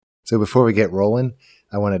So before we get rolling,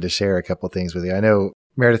 I wanted to share a couple things with you. I know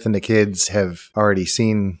Meredith and the kids have already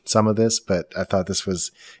seen some of this, but I thought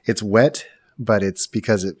it's wet, but it's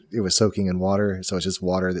because it was soaking in water. So it's just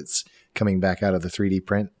water that's coming back out of the 3D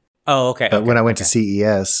print. Oh, okay. But when I went to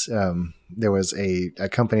CES, there was a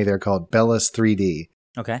company there called Bellis 3D.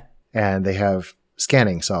 Okay. And they have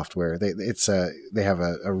scanning software. They have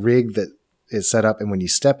a rig that is set up, and when you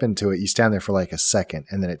step into it, you stand there for like a second,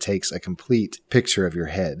 and then it takes a complete picture of your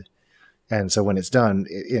head. And so when it's done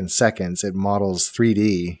in seconds, it models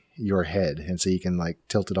 3D your head, and so you can like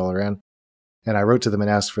tilt it all around. And I wrote to them and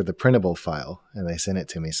asked for the printable file, and they sent it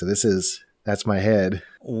to me. So that's my head.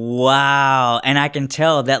 Wow. And I can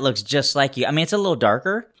tell that looks just like you. I mean, it's a little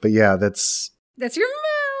darker. But yeah, that's your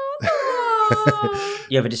mouth.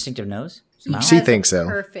 You have a distinctive nose? She thinks so.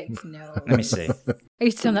 Perfect nose. Let me see. I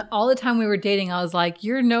used to tell them that all the time we were dating. I was like,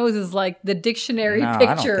 your nose is like the dictionary No,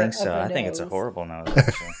 picture. I don't think so. I think it's a horrible nose,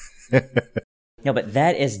 actually. No, but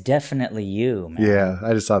that is definitely you, man. Yeah,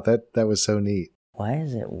 I just thought that was so neat. Why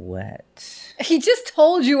is it wet? He just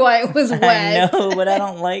told you why it was wet. I know, but I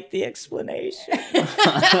don't like the explanation.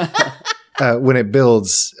 When it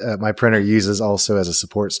builds, my printer uses also as a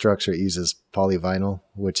support structure, it uses polyvinyl,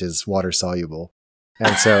 which is water soluble.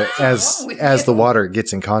 And so as the water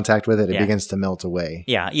gets in contact with it, it begins to melt away.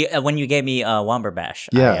 Yeah. When you gave me Womberbash.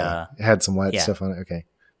 Yeah. It had some wet stuff on it. Okay.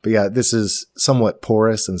 But yeah, this is somewhat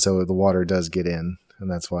porous. And so the water does get in. And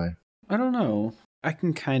that's why. I don't know. I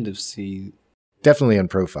can kind of see. Definitely in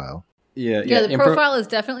profile. Yeah. The profile is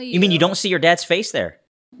definitely. You mean you don't see your dad's face there?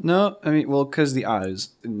 No, I mean, well, because the eyes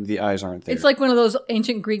aren't there. It's like one of those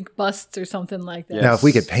ancient Greek busts or something like that. Yes. Now, if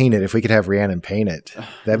we could paint it, if we could have Rhiannon paint it,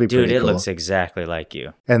 that'd be pretty cool. Dude, it looks exactly like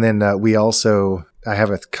you. And then I have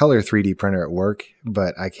a color 3D printer at work,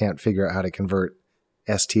 but I can't figure out how to convert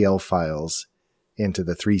STL files into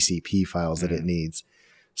the 3CP files that it needs.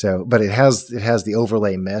 So, but it has the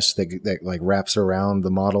overlay mesh that like wraps around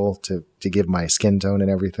the model to give my skin tone and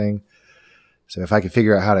everything. So if I could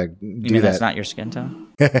figure out how to do that. That's not your skin tone?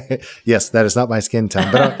 Yes, that is not my skin tone.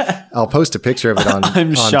 But I'll post a picture of it on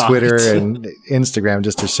Twitter and Instagram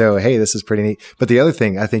just to show, hey, this is pretty neat. But the other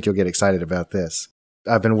thing, I think you'll get excited about this.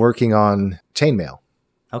 I've been working on chainmail.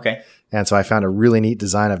 Okay. And so I found a really neat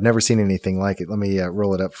design. I've never seen anything like it. Let me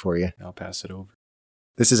roll it up for you. I'll pass it over.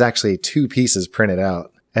 This is actually 2 pieces printed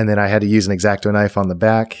out. And then I had to use an X-Acto knife on the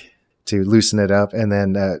back to loosen it up. And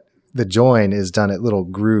then the join is done at little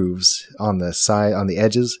grooves on the side, on the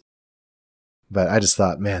edges. But I just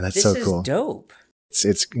thought, man, that's so cool. This is dope.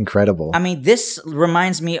 It's incredible. I mean, this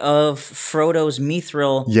reminds me of Frodo's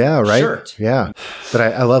Mithril shirt. Yeah. But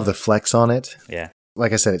I love the flex on it. Yeah.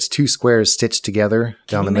 Like I said, it's 2 squares stitched together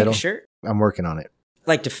down the middle. Make a shirt? I'm working on it.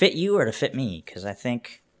 Like to fit you or to fit me? Because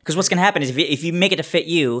what's going to happen is if you make it to fit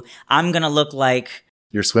you, I'm going to look like...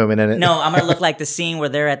 You're swimming in it? No, I'm going to look like the scene where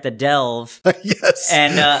they're at the delve. Yes.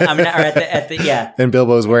 And at the And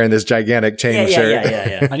Bilbo's wearing this gigantic chain shirt.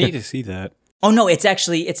 Yeah. I need to see that. Oh, no, it's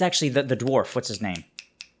actually the dwarf. What's his name?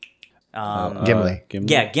 Gimli.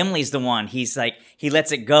 Yeah, Gimli's the one. He's like, he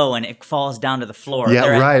lets it go and it falls down to the floor.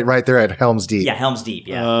 Yeah, right there at Helm's Deep. Yeah, Helm's Deep,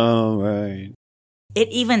 yeah. Oh, right. It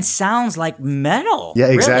even sounds like metal. Yeah,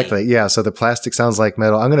 exactly. Really. Yeah, so the plastic sounds like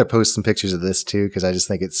metal. I'm going to post some pictures of this too because I just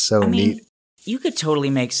think it's so neat. You could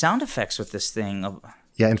totally make sound effects with this thing.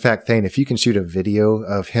 Yeah, in fact, Thane, if you can shoot a video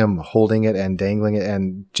of him holding it and dangling it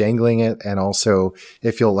and jangling it, and also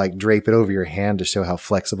if you'll like drape it over your hand to show how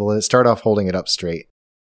flexible it is, start off holding it up straight.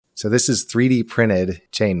 So this is 3D printed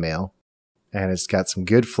chainmail, and it's got some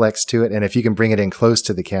good flex to it. And if you can bring it in close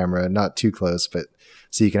to the camera, not too close, but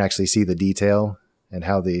so you can actually see the detail and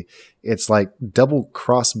how it's like double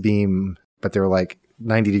cross beam, but they're like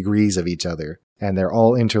 90 degrees of each other. And they're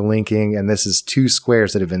all interlinking, and this is 2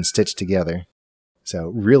 squares that have been stitched together. So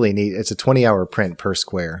really neat. It's a 20-hour print per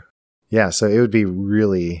square. Yeah, so it would be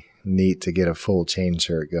really neat to get a full chain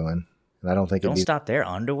shirt going. And I don't think Don't stop there.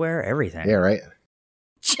 Underwear, everything. Yeah, right?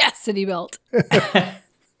 Chastity belt.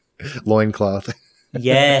 Loincloth.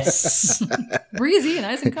 Yes. Breezy and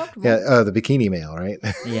nice and comfortable. Yeah, the bikini mail, right?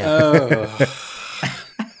 Yeah. Oh.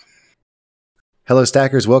 Hello,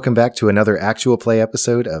 Stackers. Welcome back to another actual play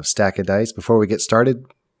episode of Stack of Dice. Before we get started,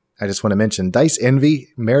 I just want to mention Dice Envy.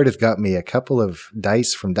 Meredith got me a couple of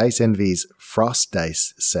dice from Dice Envy's Frost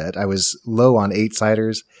Dice set. I was low on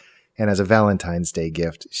 8-siders, and as a Valentine's Day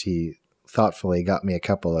gift, she thoughtfully got me a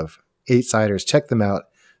couple of 8-siders. Check them out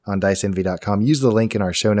on diceenvy.com. Use the link in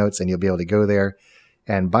our show notes, and you'll be able to go there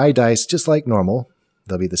and buy dice just like normal.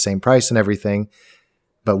 They'll be the same price and everything.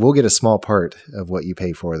 But we'll get a small part of what you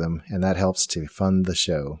pay for them, and that helps to fund the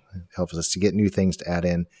show. It helps us to get new things to add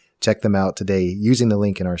in. Check them out today using the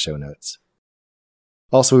link in our show notes.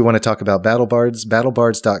 Also, we want to talk about BattleBards,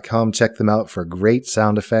 battlebards.com. Check them out for great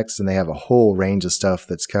sound effects, and they have a whole range of stuff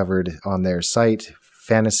that's covered on their site.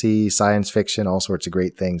 Fantasy, science fiction, all sorts of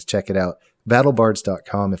great things. Check it out.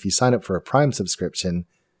 BattleBards.com. If you sign up for a Prime subscription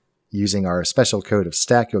using our special code of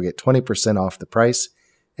STACK, you'll get 20% off the price,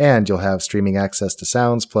 and you'll have streaming access to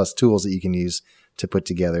sounds plus tools that you can use to put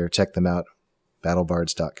together. Check them out.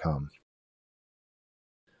 BattleBards.com.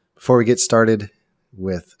 Before we get started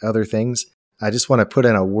with other things, I just want to put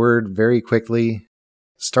in a word very quickly.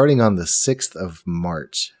 Starting on the 6th of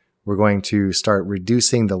March, we're going to start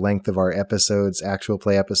reducing the length of our episodes, actual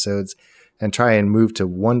play episodes, and try and move to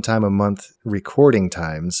 1 time a month recording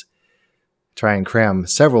times. Try and cram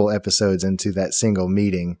several episodes into that single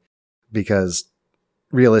meeting, because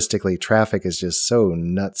realistically, traffic is just so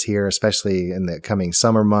nuts here, especially in the coming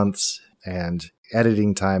summer months, and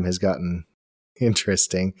editing time has gotten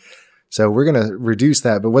interesting. So we're going to reduce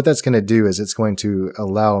that, but what that's going to do is it's going to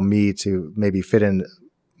allow me to maybe fit in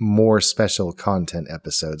more special content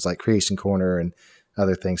episodes like Creation Corner and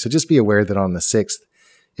other things. So just be aware that on the 6th,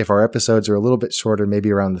 if our episodes are a little bit shorter,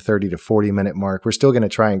 maybe around the 30 to 40 minute mark, we're still going to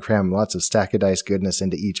try and cram lots of Stack of Dice goodness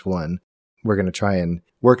into each one. We're going to try and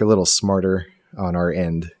work a little smarter on our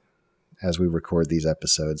end as we record these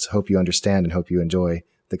episodes. Hope you understand and hope you enjoy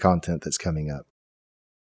the content that's coming up.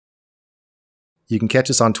 You can catch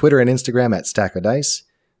us on Twitter and Instagram at Stack of Dice,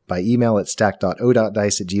 by email at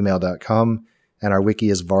stack.o.dice@gmail.com, and our wiki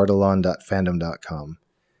is vardalon.fandom.com.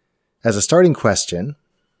 As a starting question,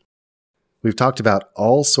 we've talked about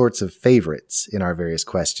all sorts of favorites in our various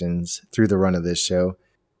questions through the run of this show.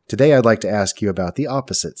 Today I'd like to ask you about the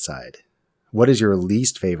opposite side. What is your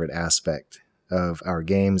least favorite aspect of our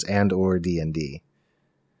games and or D&D?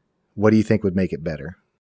 What do you think would make it better?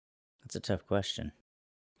 That's a tough question.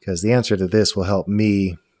 Because the answer to this will help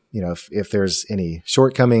me, if there's any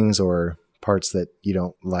shortcomings or parts that you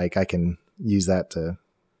don't like, I can use that to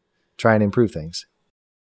try and improve things.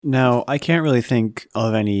 Now, I can't really think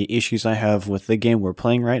of any issues I have with the game we're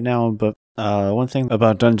playing right now, but one thing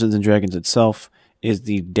about Dungeons & Dragons itself is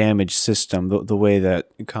the damage system, the way that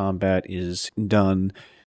combat is done.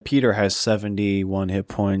 Peter has 71 hit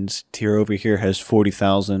points. Tyr over here has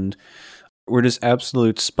 40,000. We're just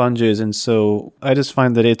absolute sponges, and so I just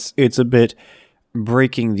find that it's a bit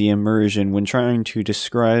breaking the immersion when trying to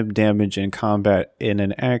describe damage and combat in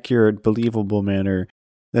an accurate, believable manner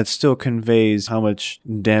that still conveys how much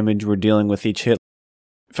damage we're dealing with each hit.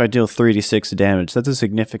 If I deal 3d6 damage, that's a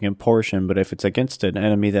significant portion, but if it's against an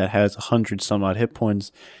enemy that has 100 some odd hit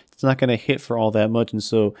points, it's not going to hit for all that much, and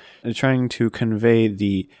so trying to convey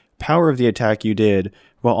the power of the attack you did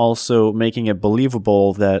while also making it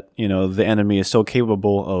believable that, the enemy is still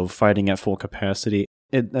capable of fighting at full capacity.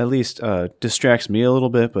 It at least distracts me a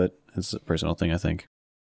little bit, but it's a personal thing, I think.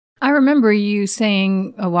 I remember you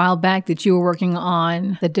saying a while back that you were working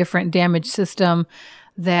on the different damage system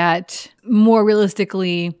that more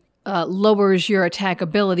realistically lowers your attack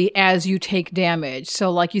ability as you take damage.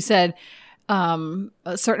 So like you said, a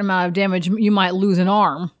certain amount of damage, you might lose an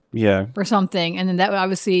arm. Yeah. Or something. And then that would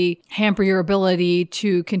obviously hamper your ability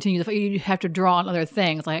to continue the fight. You have to draw on other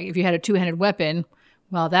things. Like if you had a two-handed weapon,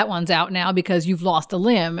 well, that one's out now because you've lost a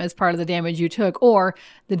limb as part of the damage you took, or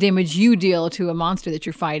the damage you deal to a monster that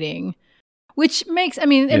you're fighting. Which makes, it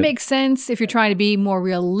makes sense if you're trying to be more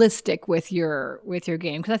realistic with your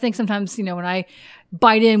game. Because I think sometimes, when I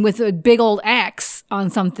bite in with a big old axe on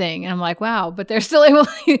something, and I'm like, wow, but they're still able.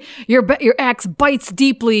 Your axe bites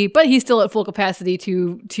deeply, but he's still at full capacity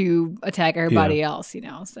to attack everybody else.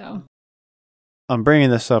 So I'm bringing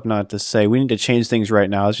this up not to say we need to change things right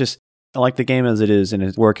now. It's just I like the game as it is, and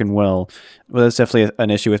it's working well. Well, that's definitely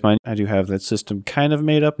an issue with mine. I do have that system kind of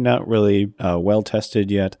made up, not really well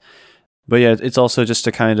tested yet. But yeah, it's also just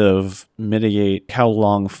to kind of mitigate how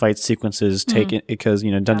long fight sequences take, because,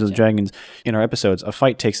 Dungeons & Dragons, in our episodes, a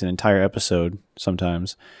fight takes an entire episode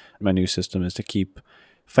sometimes. My new system is to keep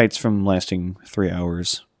fights from lasting 3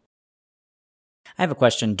 hours. I have a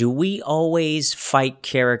question. Do we always fight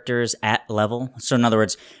characters at level? So in other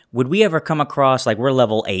words, would we ever come across, like we're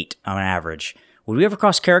level 8 on average, would we ever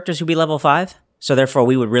cross characters who be level 5? So therefore,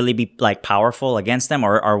 we would really be powerful against them,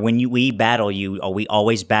 or when we battle you, are we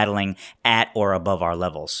always battling at or above our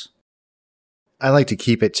levels? I like to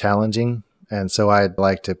keep it challenging, and so I'd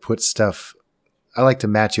like to put stuff. I like to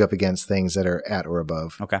match you up against things that are at or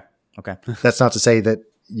above. Okay. That's not to say that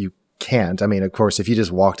you can't. Of course, if you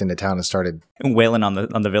just walked into town and started wailing on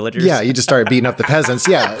the villagers, you just started beating up the peasants.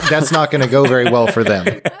 Yeah, that's not going to go very well for them,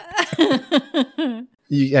 and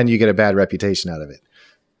you get a bad reputation out of it.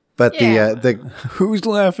 But the who's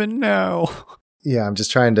laughing now? Yeah, I'm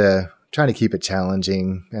just trying to trying to keep it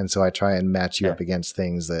challenging, and so I try and match you up against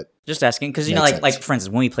things that. Just asking, because you know, Makes like sense. for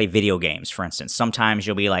instance, when we play video games, for instance, sometimes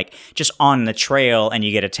you'll be like just on the trail and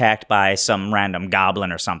you get attacked by some random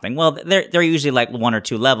goblin or something. Well, they're usually like 1 or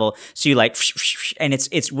 2 level, so you like, and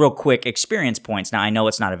it's real quick experience points. Now I know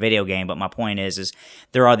it's not a video game, but my point is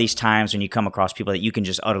there are these times when you come across people that you can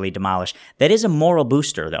just utterly demolish. That is a moral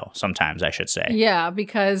booster, though. Sometimes I should say. Yeah,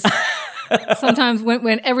 because sometimes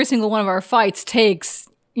when every single one of our fights takes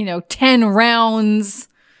 10 rounds.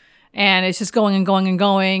 And it's just going and going and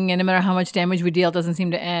going, and no matter how much damage we deal, it doesn't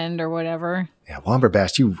seem to end or whatever. Yeah,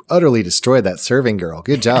 Womberbash, you utterly destroyed that serving girl.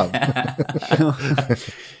 Good job.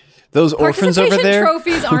 Those orphans over Participation there,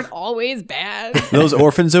 trophies aren't always bad. those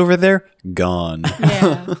orphans over there, gone.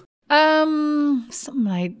 Yeah.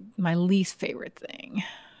 My least favorite thing.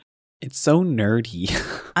 It's so nerdy.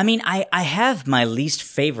 I mean, I have my least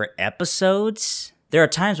favorite episodes. There are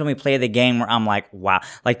times when we play the game where I'm like, wow.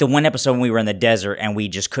 Like the one episode when we were in the desert and we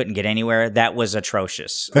just couldn't get anywhere, that was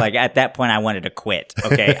atrocious. Like at that point, I wanted to quit.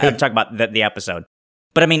 Okay, I'm talking about the episode.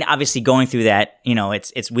 But I mean, obviously going through that,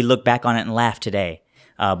 it's we look back on it and laugh today.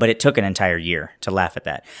 But it took an entire year to laugh at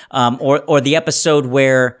that. Or the episode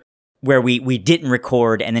where we didn't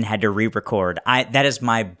record and then had to re-record. That is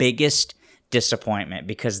my biggest disappointment,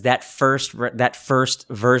 because that first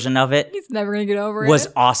version of it He's never gonna get over was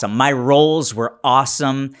it. awesome. My rolls were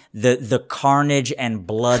awesome. The carnage and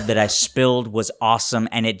blood that I spilled was awesome,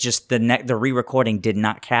 and it just the re-recording did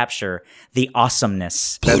not capture the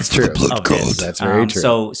awesomeness. That's true. of this. That's very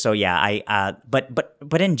true. So yeah,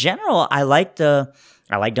 but in general, I like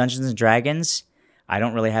Dungeons and Dragons. I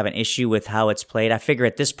don't really have an issue with how it's played. I figure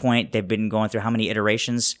at this point they've been going through how many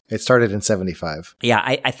iterations? It started in 75. Yeah,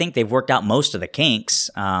 I think they've worked out most of the kinks.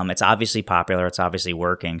 It's obviously popular. It's obviously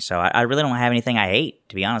working. So I really don't have anything I hate,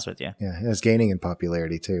 to be honest with you. Yeah, it's gaining in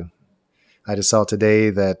popularity too. I just saw today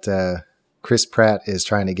that Chris Pratt is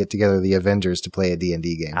trying to get together the Avengers to play a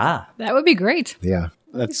D&D game. That would be great. Yeah.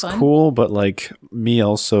 That's fun. cool, but like me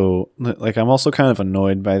also, like I'm also kind of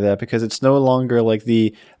annoyed by that, because it's no longer like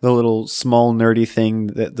the little small nerdy thing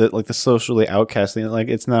that like the socially outcast thing. Like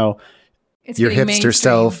it's now It's Your getting hipster mainstream.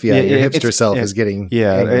 self, your hipster self is getting angry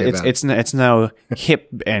about it. it's now hip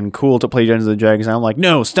and cool to play Dungeons and Dragons. And I'm like,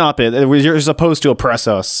 no, stop it! You're supposed to oppress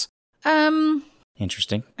us.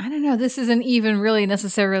 Interesting. I don't know. This isn't even really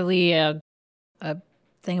necessarily a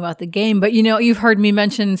thing about the game, but you've heard me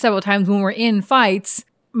mention several times when we're in fights,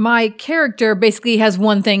 my character basically has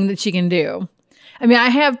one thing that she can do. I mean, I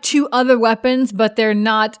have 2 other weapons, but they're really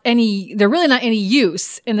not any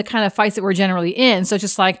use in the kind of fights that we're generally in. So it's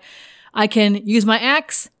just like, I can use my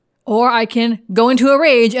axe, or I can go into a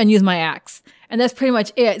rage and use my axe. And that's pretty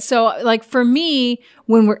much it. So like for me,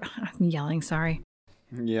 when I'm yelling, sorry.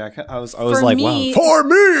 Yeah, I was For like, me- wow. For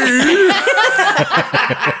me!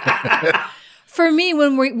 For me,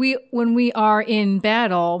 when we are in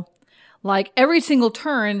battle, like every single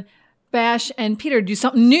turn, Bash and Peter do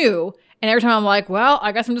something new, and every time I'm like, well,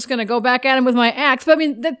 I guess I'm just gonna go back at him with my axe. But I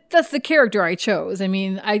mean, that's the character I chose. I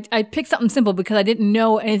mean, I picked something simple because I didn't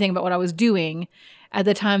know anything about what I was doing at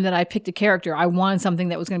the time that I picked a character. I wanted something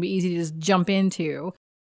that was gonna be easy to just jump into.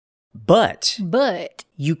 But But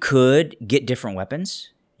you could get different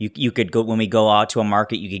weapons. You could go, when we go out to a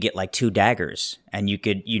market, you could get like 2 daggers, and you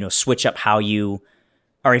could, switch up how you,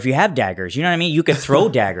 or if you have daggers, you know what I mean? You could throw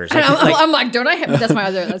daggers. Like, I'm like, don't I have? That's my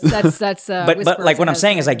other. That's. but Whisperers like what I'm has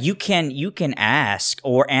saying is there. like you can ask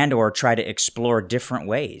or try to explore different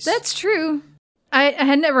ways. That's true. I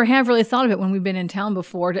had never really thought of it when we've been in town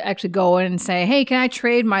before, to actually go in and say, hey, can I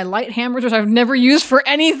trade my light hammers, which I've never used for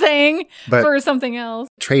anything, But- for something else?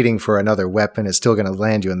 Trading for another weapon is still going to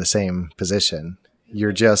land you in the same position.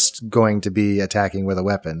 You're just going to be attacking with a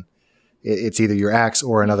weapon. It's either your axe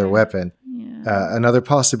or another weapon. Another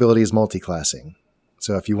possibility is multi-classing.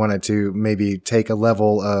 So if you wanted to maybe take a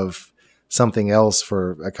level of something else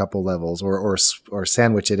for a couple levels, or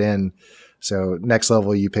sandwich it in. So next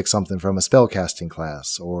level, you pick something from a spellcasting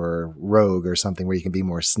class or rogue or something where you can be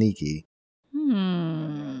more sneaky.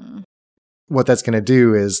 What that's going to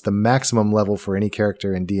do is the maximum level for any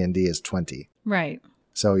character in D&D is 20. Right.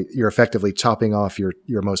 So you're effectively chopping off your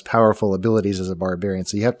most powerful abilities as a barbarian.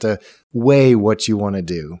 So you have to weigh what you want to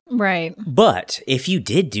do. Right. But if you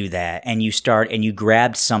did do that and you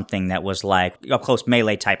grabbed something that was like a close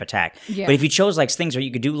melee type attack, Yeah. but if you chose like things where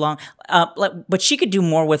you could do long, but she could do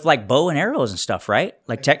more with like bow and arrows and stuff, right?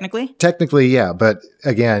 Like technically. Technically, yeah. But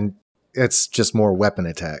again, it's just more weapon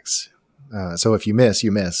attacks. So if you miss,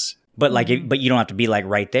 you miss. But but you don't have to be like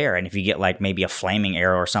right there. And if you get like maybe a flaming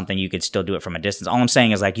arrow or something, you could still do it from a distance. All I'm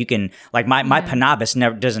saying is like you can, like my Panabis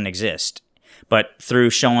never doesn't exist. but through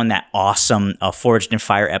showing that awesome Forged in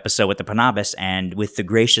Fire episode with the Panabas, and with the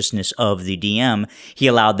graciousness of the DM, he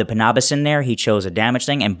allowed the Panabas in there. He chose a damage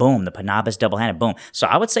thing, and boom, the Panabas double-handed, boom. So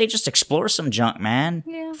I would say just explore some junk, man.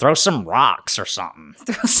 Yeah. Throw some rocks or something.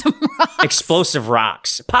 Throw some rocks. Explosive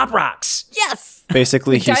rocks. Pop rocks. Yes.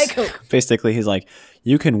 Basically, Diet Coke. he's like,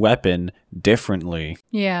 you can weapon differently.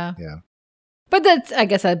 Yeah. Yeah. But I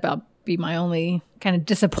guess that'd about be my only kind of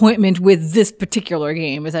disappointment with this particular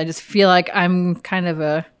game, is I just feel like I'm kind of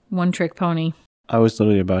a one-trick pony. I was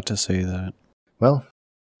literally about to say that. Well,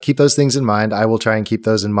 keep those things in mind. I will try and keep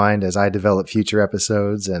those in mind as I develop future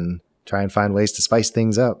episodes and try and find ways to spice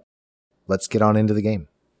things up. Let's get on into the game.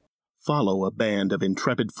 Follow a band of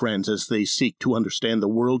intrepid friends as they seek to understand the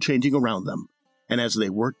world changing around them, and as they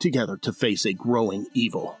work together to face a growing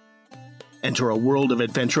evil. Enter a world of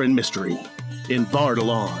adventure and mystery in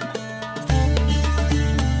Bardalon.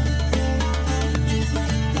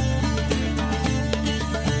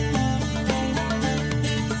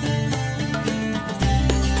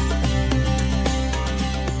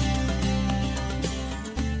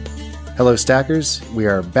 Hello, Stackers. We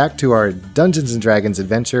are back to our Dungeons & Dragons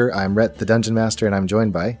adventure. I'm Rhett, the Dungeon Master, and I'm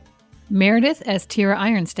joined by... Meredith as Tira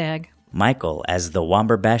Ironstag. Michael as the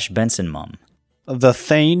Womberbash Benson Mum. The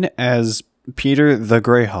Thane as Peter the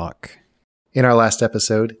Greyhawk. In our last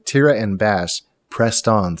episode, Tira and Bash pressed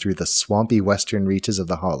on through the swampy western reaches of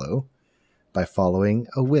the Hollow by following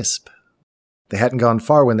a wisp. They hadn't gone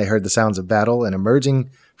far when they heard the sounds of battle, and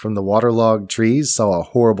emerging from the waterlogged trees saw a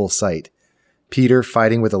horrible sight. Peter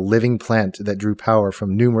fighting with a living plant that drew power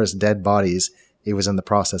from numerous dead bodies it was in the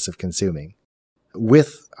process of consuming.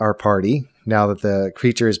 With our party, now that the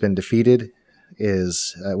creature has been defeated,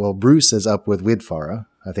 is, Bruce is up with Widfara.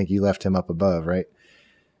 I think you left him up above, right?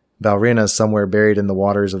 Balrina's somewhere buried in the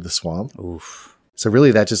waters of the swamp. Oof. So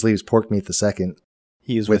really that just leaves Porkmeat the Second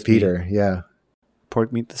He is with Peter, yeah.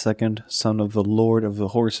 Porkmeat the Second, son of the Lord of the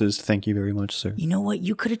Horses. Thank you very much, sir. You know what?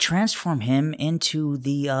 You could have transformed him into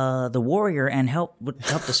the warrior and helped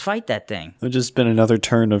us fight that thing. There's just been another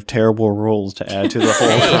turn of terrible rolls to add to the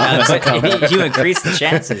whole. You increased the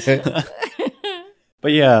chances.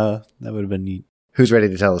 But yeah, that would have been neat. Who's ready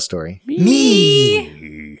to tell a story?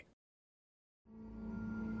 Me.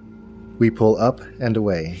 We pull up and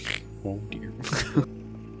away, Oh dear.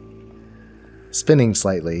 spinning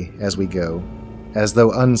slightly as we go, as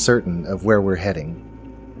though uncertain of where we're heading.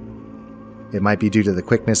 It might be due to the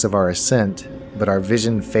quickness of our ascent, but our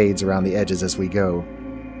vision fades around the edges as we go,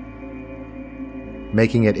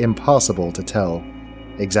 making it impossible to tell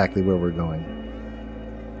exactly where we're going.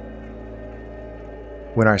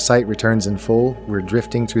 When our sight returns in full, we're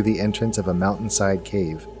drifting through the entrance of a mountainside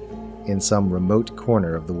cave in some remote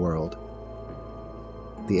corner of the world.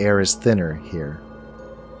 The air is thinner here,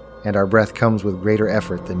 and our breath comes with greater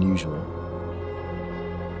effort than usual.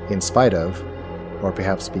 In spite of, or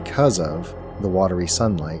perhaps because of, the watery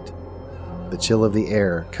sunlight, the chill of the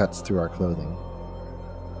air cuts through our clothing.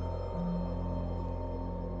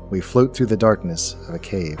 We float through the darkness of a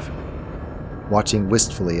cave, watching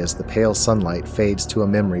wistfully as the pale sunlight fades to a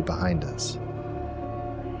memory behind us.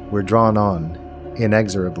 We're drawn on,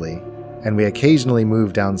 inexorably, and we occasionally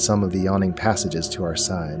move down some of the yawning passages to our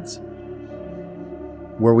sides.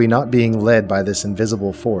 Were we not being led by this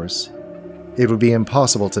invisible force, it would be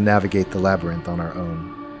impossible to navigate the labyrinth on our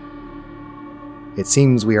own. It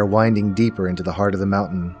seems we are winding deeper into the heart of the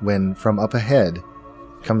mountain when, from up ahead,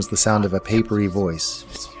 comes the sound of a papery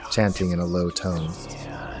voice, chanting in a low tone.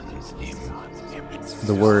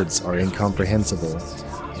 The words are incomprehensible,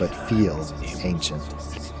 but feel ancient.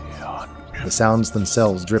 The sounds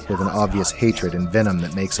themselves drip with an obvious hatred and venom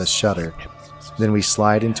that makes us shudder. Then we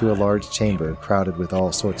slide into a large chamber crowded with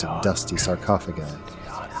all sorts of dusty sarcophagi.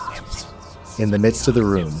 In the midst of the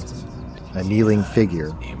room, a kneeling figure,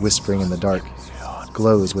 whispering in the dark,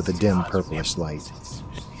 glows with a dim purplish light.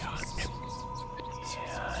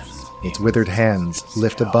 Its withered hands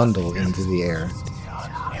lift a bundle into the air,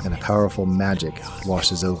 and a powerful magic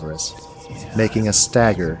washes over us, making us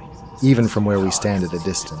stagger even from where we stand at a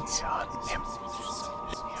distance.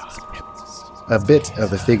 A bit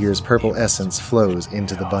of the figure's purple essence flows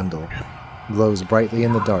into the bundle, glows brightly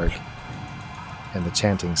in the dark, and the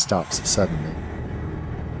chanting stops suddenly.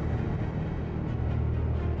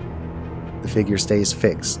 The figure stays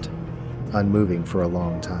fixed, unmoving for a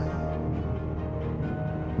long time.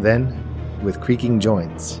 Then, with creaking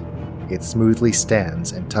joints, it smoothly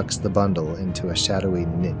stands and tucks the bundle into a shadowy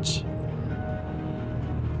niche.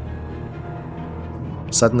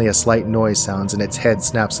 Suddenly a slight noise sounds and its head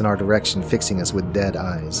snaps in our direction, fixing us with dead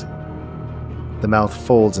eyes. The mouth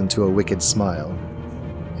folds into a wicked smile,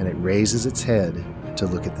 and it raises its head to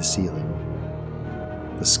look at the ceiling.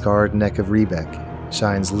 The scarred neck of Rebek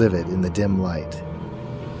shines livid in the dim light.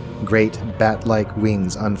 Great bat-like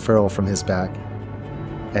wings unfurl from his back,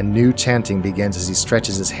 and new chanting begins as he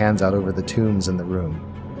stretches his hands out over the tombs in the room.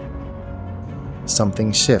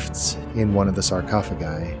 Something shifts in one of the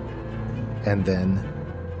sarcophagi, and then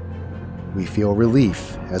we feel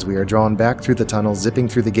relief as we are drawn back through the tunnel, zipping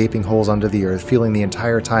through the gaping holes under the earth, feeling the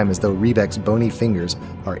entire time as though Rebek's bony fingers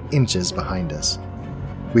are inches behind us.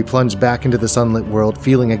 We plunge back into the sunlit world,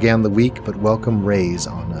 feeling again the weak but welcome rays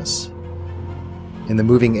on us. In the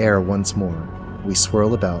moving air once more, we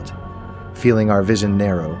swirl about, feeling our vision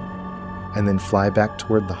narrow, and then fly back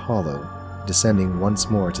toward the hollow, descending once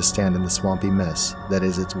more to stand in the swampy mess that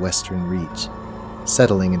is its western reach,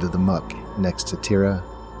 settling into the muck next to Tira,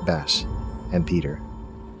 Bash, and Peter.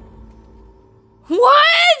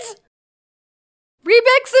 What?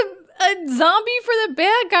 Rebek's a zombie for the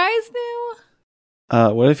bad guys now?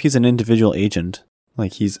 What if he's an individual agent?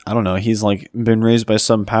 Like he's like been raised by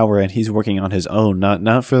some power and he's working on his own,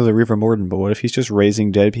 not for the Reaver Morden, but what if he's just raising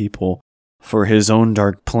dead people for his own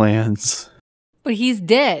dark plans? But he's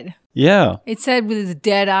dead. Yeah. It said with his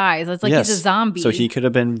dead eyes. It's like Yes. he's a zombie. So he could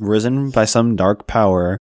have been risen by some dark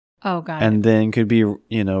power Oh, God. and then could be,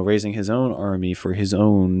 raising his own army for his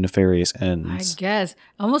own nefarious I ends. guess.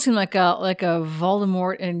 Almost seemed like a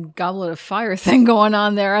Voldemort and Goblet of Fire thing going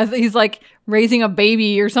on there. I think he's like raising a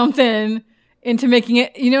baby or something into making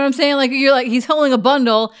it, you know what I'm saying? Like he's holding a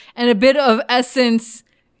bundle and a bit of essence.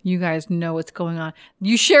 You guys know what's going on.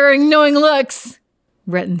 You sharing knowing looks.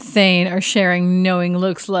 Rhett and Thane are sharing knowing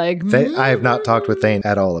looks like. I have not talked with Thane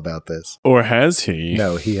at all about this. Or has he?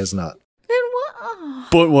 No, he has not. Then what? Oh.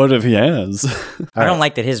 But what if he has? I don't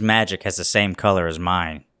like that his magic has the same color as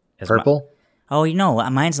mine. Purple? Oh,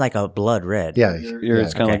 mine's like a blood red. Yeah.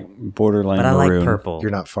 It's kind of okay. like borderline But I like maroon. purple.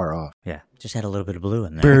 You're not far off. Yeah, just had a little bit of blue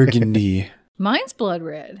in there. Burgundy. Mine's blood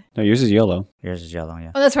red. No, yours is yellow. Yours is yellow,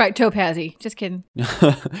 yeah. Oh, that's right. Topazzy. Just kidding.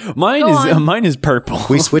 Mine Go is on. mine is purple.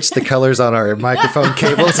 We switched the colors on our microphone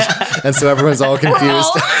cables, and so everyone's all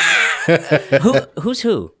confused. Who's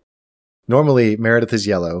who? Normally, Meredith is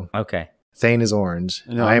yellow, Okay. Thane is orange,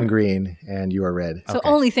 No, I am I'm- green, and you are red. So Okay.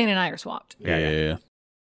 only Thane and I are swapped. Yeah.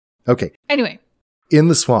 Okay, Anyway. in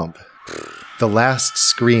the swamp, the last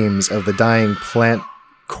screams of the dying plant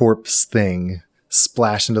corpse thing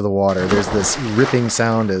splash into the water. There's this ripping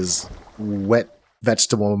sound as wet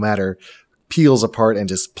vegetable matter peels apart and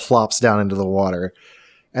just plops down into the water.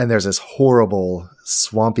 And there's this horrible,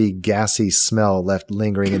 swampy, gassy smell left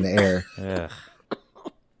lingering in the air.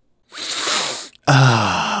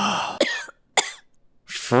 Ugh.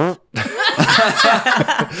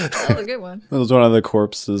 That was a good one. That was one of the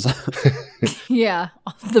corpses. Yeah.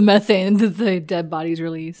 The methane that the dead bodies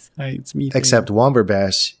release. It's me. Except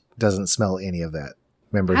Womberbash doesn't smell any of that.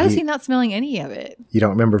 Remember, How is he not smelling any of it? you don't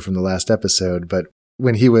remember from the last episode, but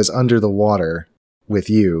when he was under the water with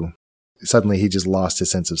you, suddenly he just lost his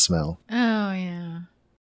sense of smell. Oh, yeah.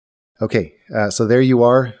 Okay, so there you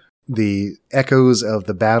are. The echoes of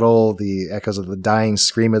the battle, the echoes of the dying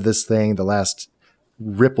scream of this thing, the last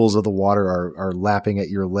ripples of the water are lapping at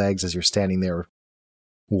your legs as you're standing there.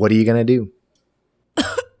 What are you going to do?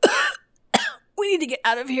 We need to get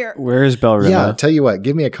out of here. Where is Belrima? Yeah, I'll tell you what,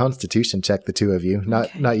 give me a constitution check, the two of you.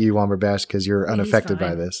 Okay. Not you, Womberbash, because you're He's unaffected by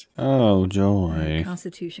fine. this. Oh, joy.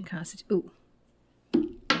 Constitution. Ooh.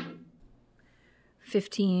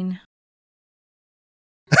 15.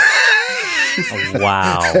 Oh,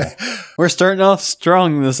 wow. We're starting off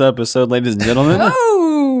strong this episode, ladies and gentlemen.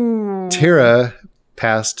 Oh! Tira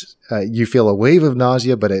passed, you feel a wave of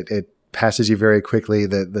nausea, but it passes you very quickly.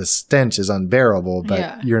 The stench is unbearable, but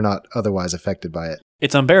Yeah. you're not otherwise affected by it.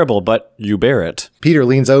 It's unbearable, but you bear it. Peter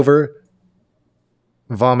leans over,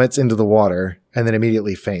 vomits into the water, and then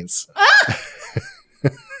immediately faints.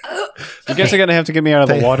 You guys are going to have to get me out of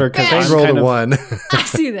the water because Thank I'm roll kind to of... one. I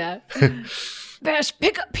see that. Bash,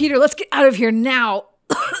 pick up Peter. Let's get out of here now.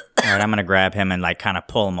 All right, I'm going to grab him and kind of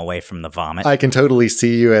pull him away from the vomit. I can totally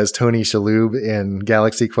see you as Tony Shalhoub in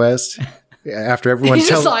Galaxy Quest. After everyone He's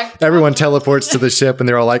just like- everyone teleports to the ship and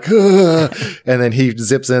they're all like, "Ugh," and then he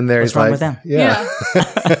zips in there. What's he's wrong like, with them? Yeah.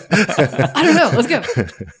 I don't know. Let's go.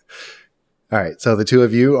 All right. So the two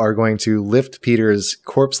of you are going to lift Peter's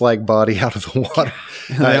corpse-like body out of the water.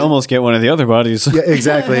 They almost get one of the other bodies. Yeah,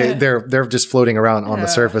 exactly. They're just floating around on the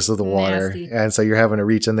surface of the water, nasty. and so you're having to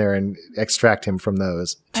reach in there and extract him from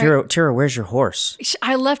those. Tira, where's your horse?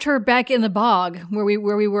 I left her back in the bog where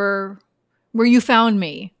you found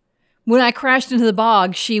me. When I crashed into the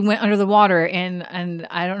bog, she went under the water, and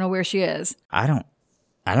I don't know where she is. I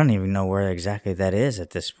don't even know where exactly that is at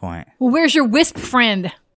this point. Well, where's your wisp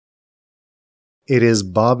friend? It is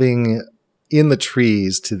bobbing in the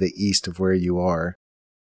trees to the east of where you are.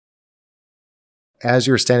 As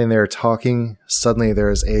you're standing there talking, suddenly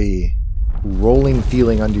there's a rolling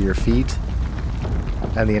feeling under your feet,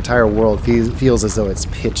 and the entire world feels as though it's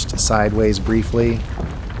pitched sideways briefly,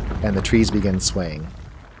 and the trees begin swaying.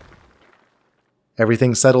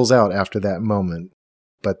 Everything settles out after that moment,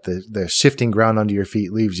 but the shifting ground under your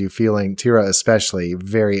feet leaves you feeling, Tira especially,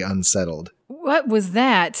 very unsettled. What was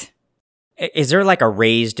that? Is there like a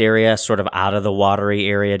raised area, sort of out of the watery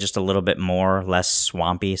area, just a little bit more, less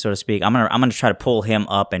swampy, so to speak? I'm gonna try to pull him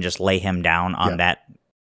up and just lay him down on that.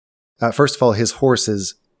 First of all, his horse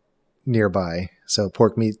is nearby, so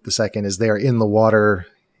Porkmeat II is there in the water.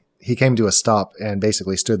 He came to a stop and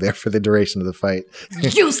basically stood there for the duration of the fight.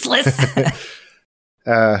 Useless!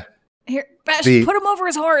 Here, Bash, put him over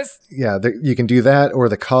his horse. Yeah, you can do that, or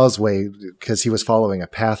the causeway, because he was following a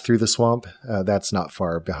path through the swamp. That's not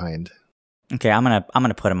far behind. Okay, I'm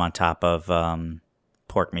gonna put him on top of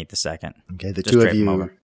Porkmeat II. Okay, the Just two of drape him you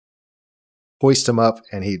over. hoist him up,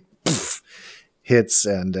 and he hits,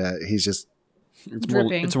 and he's just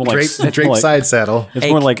Dripping. It's more like drape side saddle. It's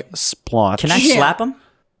Hey, more like splotch. Can I slap him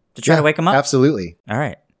to try to wake him up? Absolutely. All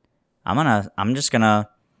right. I'm just gonna,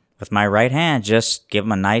 with my right hand, just give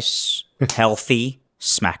him a nice, healthy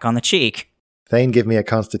smack on the cheek. Thane, give me a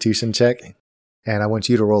Constitution check, and I want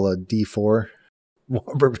you to roll a D4. Man,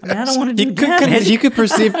 I don't want to do He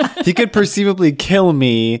could perceivably kill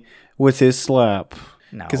me with his slap.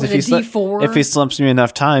 No. Because With if a D4? if he slaps me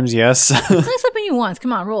enough times, yes. It's only slipping you once.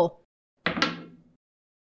 Come on, roll.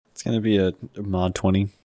 It's gonna be a mod 20.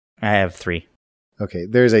 I have 3. Okay,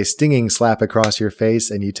 there's a stinging slap across your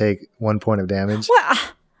face, and you take 1 point of damage. Well,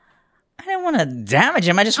 I didn't want to damage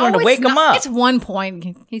him. I just wanted to it's wake him not- up. It's 1 point.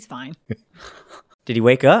 He's fine. Did he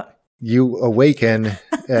wake up? You awaken,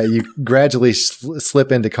 you gradually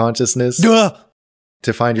slip into consciousness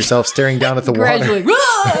to find yourself staring down at the Gradually.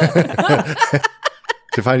 water.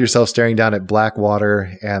 To find yourself staring down at black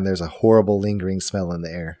water, and there's a horrible lingering smell in the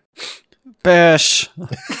air. Bash.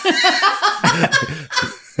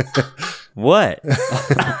 What?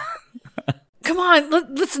 Come on,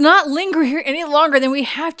 let's not linger here any longer than we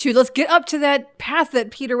have to. Let's get up to that path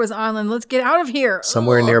that Peter was on, and let's get out of here.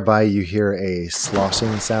 Somewhere nearby, you hear a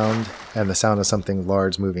sloshing sound, and the sound of something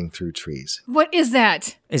large moving through trees. What is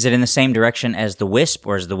that? Is it in the same direction as the wisp,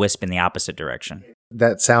 or is the wisp in the opposite direction?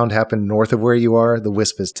 That sound happened north of where you are. The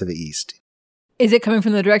wisp is to the east. Is it coming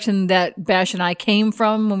from the direction that Bash and I came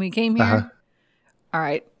from when we came here? Uh-huh. All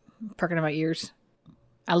right, perking on my ears.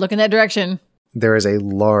 I look in that direction. There is a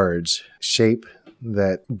large shape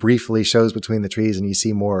that briefly shows between the trees, and you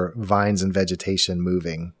see more vines and vegetation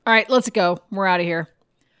moving. All right, let's go. We're out of here.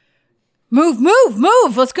 Move, move,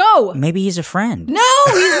 move. Let's go. Maybe he's a friend. No,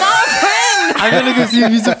 he's not a friend. I'm gonna go see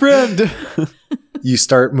if he's a friend. You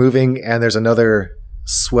start moving, and there's another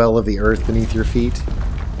swell of the earth beneath your feet.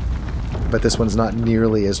 But this one's not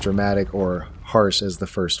nearly as dramatic or harsh as the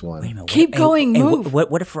first one. Wait a minute, Keep going, move.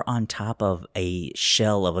 What if we're on top of a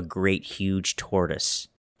shell of a great, huge tortoise?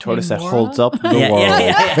 Tortoise that Mora? holds up the Yeah, world.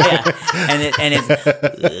 yeah. And it's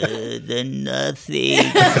the nothing.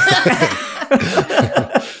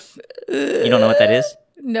 You don't know what that is?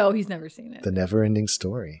 No, he's never seen it. The never-ending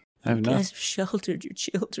story. I've You not. guys have sheltered your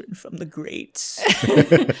children from the greats.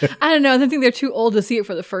 I don't know. I think they're too old to see it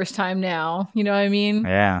for the first time now. You know what I mean?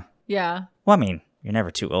 Yeah. Yeah. Well, I mean, you're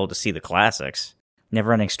never too old to see the classics.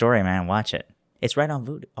 Never-ending story, man. Watch it. It's right on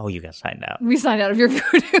Voodoo. Oh, you guys signed out. We signed out of your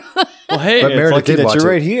Voodoo. Well, hey, But it's Meredith lucky did that watch you're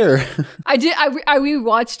it. right here. I did. I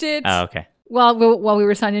rewatched it Oh, okay. while we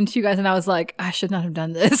were signed into you guys, and I was like, I should not have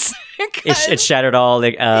done this. It shattered all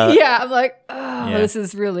the. Yeah, I'm like, oh, Yeah. this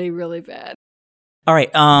is really, really bad. All right.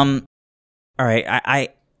 All right.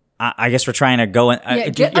 I guess we're trying to go in. Yeah,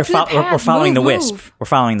 get up to the we're path. following Move, the wisp. move. We're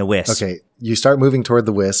following the wisp. Okay, you start moving toward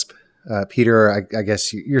the wisp. Peter, I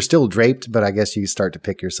guess you're still draped, but I guess you start to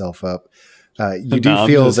pick yourself up. You do I'm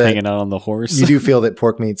feel just that hanging out on the horse. you do feel that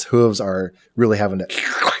Porkmeat's hooves are really having to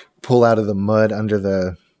pull out of the mud under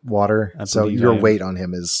the water. I So believe your I am. weight on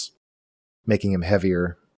him is making him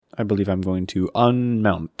heavier. I believe I'm going to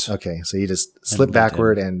unmount. Okay, so you just slip let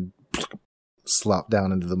backward and slop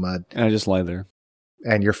down into the mud. And I just lie there.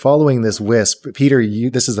 And you're following this wisp. Peter,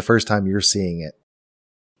 this is the first time you're seeing it.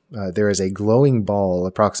 There is a glowing ball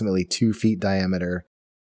approximately 2 feet diameter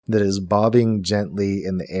that is bobbing gently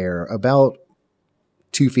in the air about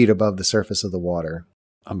 2 feet above the surface of the water.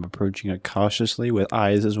 I'm approaching it cautiously with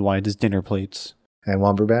eyes as wide as dinner plates. And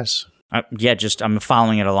Womberbash? Yeah, just I'm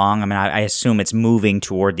following it along. I mean, I assume it's moving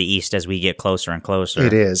toward the east as we get closer and closer.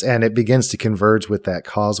 It is, and it begins to converge with that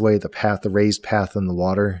causeway, the path, the raised path in the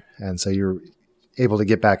water. And so you're able to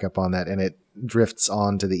get back up on that, and it drifts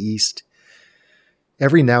on to the east.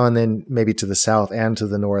 Every now and then, maybe to the south and to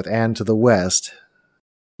the north and to the west,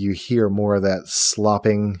 you hear more of that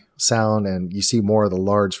slopping sound and you see more of the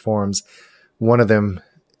large forms. One of them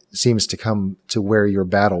seems to come to where your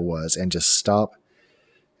battle was and just stop.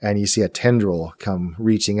 And you see a tendril come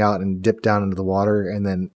reaching out and dip down into the water and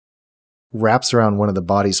then wraps around one of the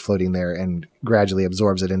bodies floating there and gradually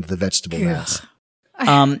absorbs it into the vegetable mass.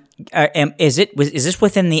 Is this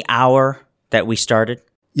within the hour that we started?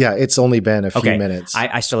 Yeah, it's only been a few minutes.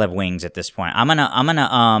 I still have wings at this point. I'm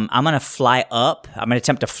gonna fly up. I'm gonna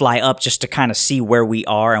attempt to fly up just to kind of see where we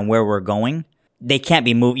are and where we're going. They can't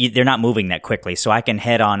be moving. They're not moving that quickly, so I can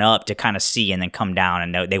head on up to kind of see and then come down,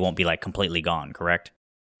 and they won't be like completely gone. Correct?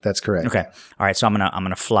 That's correct. Okay. All right. So I'm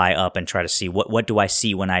gonna fly up and try to see what do I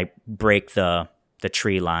see when I break the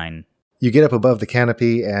tree line. You get up above the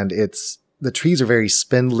canopy, and the trees are very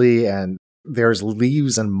spindly, and there's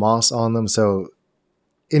leaves and moss on them, so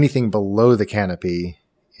anything below the canopy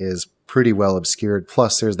is pretty well obscured.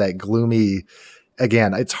 Plus, there's that gloomy.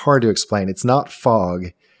 Again, it's hard to explain. It's not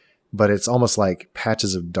fog, but it's almost like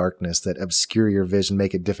patches of darkness that obscure your vision,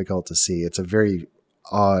 make it difficult to see. It's a very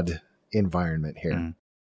odd environment here. Mm.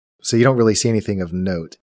 So you don't really see anything of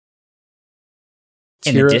note.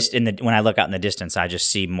 When I look out in the distance, I just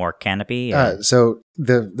see more canopy. So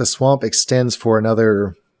the swamp extends for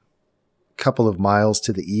another couple of miles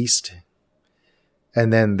to the east,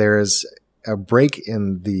 and then there's a break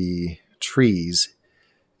in the trees,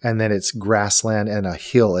 and then it's grassland and a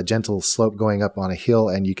hill, a gentle slope going up on a hill,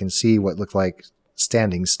 and you can see what look like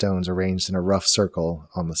standing stones arranged in a rough circle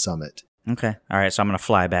on the summit. Okay. All right. So I'm going to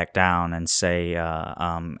fly back down and say,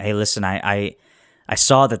 hey, listen, I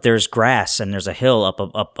saw that there's grass and there's a hill up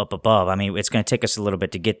above. I mean, it's going to take us a little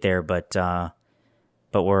bit to get there, but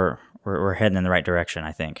we're heading in the right direction,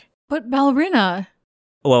 I think. But Ballerina.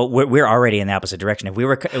 Well, we're already in the opposite direction. If we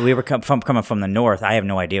were coming from the north, I have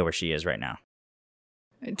no idea where she is right now.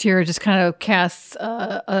 Tira just kind of casts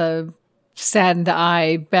a saddened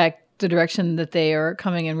eye back the direction that they are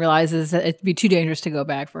coming and realizes that it'd be too dangerous to go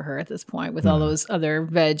back for her at this point with all those other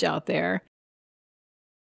veg out there.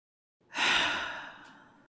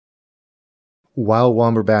 While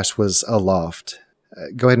Womberbash was aloft,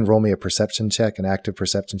 go ahead and roll me a perception check, an active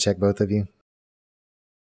perception check, both of you.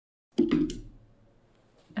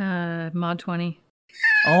 Mod 20.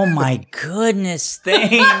 Oh my goodness,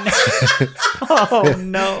 Thane. Oh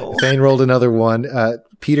no. Thane rolled another one.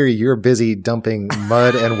 Peter, you're busy dumping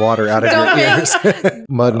mud and water out of your ears.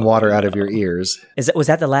 Mud and water out of your ears. Was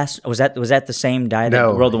that the same die that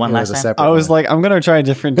rolled the one last time? I was like, I'm gonna try a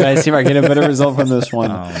different die, see if I get a better result from this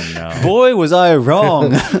one. Oh no. Boy, was I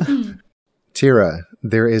wrong. Tira,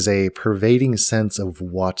 there is a pervading sense of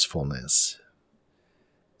watchfulness.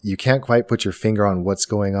 You can't quite put your finger on what's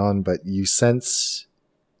going on, but you sense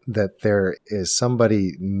that there is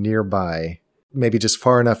somebody nearby, maybe just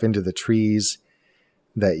far enough into the trees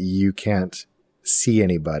that you can't see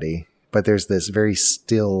anybody, but there's this very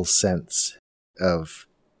still sense of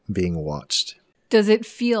being watched. Does it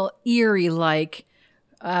feel eerie, like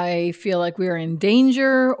I feel like we're in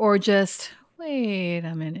danger, or just, wait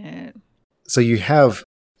a minute? So you have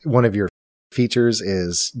one of your features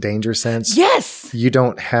is danger sense. Yes! You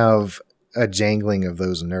don't have a jangling of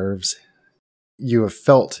those nerves. You have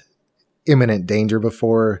felt imminent danger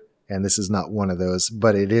before, and this is not one of those,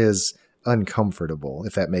 but it is uncomfortable,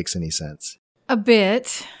 if that makes any sense. A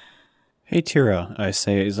bit. Hey, Tira, I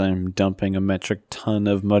say as I'm dumping a metric ton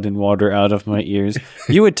of mud and water out of my ears.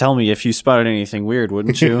 You would tell me if you spotted anything weird,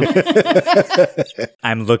 wouldn't you?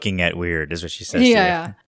 I'm looking at weird, is what she says.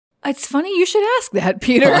 Yeah. It's funny you should ask that,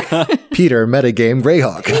 Peter. Peter, metagame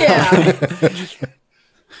Greyhawk. Yeah.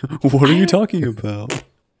 What are you talking about?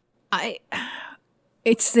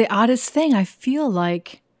 It's the oddest thing. I feel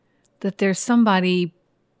like that there's somebody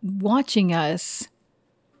watching us,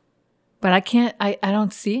 but I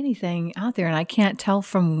don't see anything out there, and I can't tell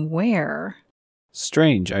from where.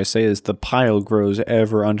 Strange, I say as the pile grows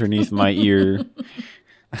ever underneath my ear.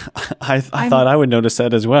 I thought I would notice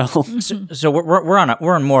that as well. So we're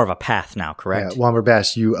on more of a path now, correct? Yeah,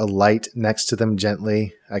 Womberbash, you alight next to them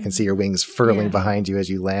gently. I can see your wings furling behind you as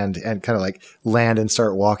you land, and kind of like land and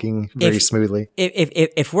start walking very smoothly.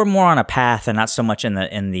 If we're more on a path and not so much in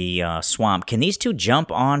the swamp, can these two jump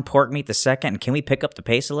on Pork Meat the Second? And can we pick up the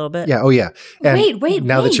pace a little bit? Yeah. Oh yeah. And wait.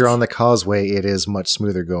 Now that you're on the causeway, it is much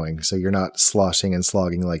smoother going, so you're not sloshing and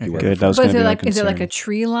slogging like you were. Good. Before. But is there like a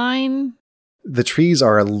tree line? The trees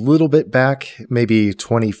are a little bit back, maybe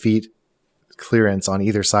 20 feet clearance on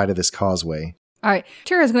either side of this causeway. All right.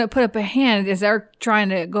 Tira's going to put up a hand as they're trying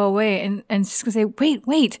to go away, and she's going to say,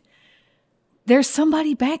 wait. There's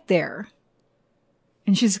somebody back there.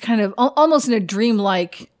 And she's kind of almost in a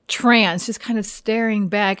dreamlike trance, just kind of staring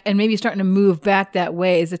back and maybe starting to move back that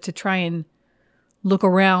way as if to try and look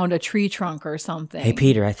around a tree trunk or something. Hey,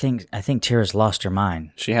 Peter, I think Tira's lost her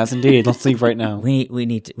mind. She has indeed. Let's leave right now. We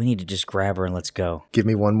need to just grab her and let's go. Give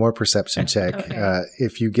me one more perception check. Okay.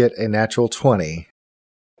 If you get a natural 20,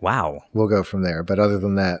 Wow. we'll go from there. But other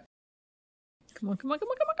than that, Come on.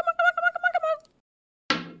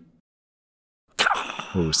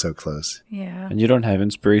 oh, so close. Yeah. And you don't have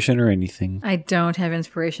inspiration or anything. I don't have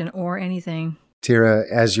inspiration or anything. Tira,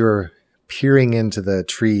 as you're peering into the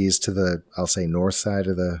trees to the, I'll say, north side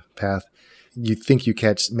of the path, you think you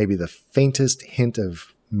catch maybe the faintest hint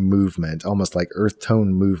of movement, almost like earth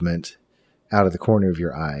tone movement out of the corner of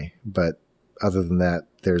your eye. But other than that,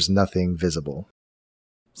 there's nothing visible.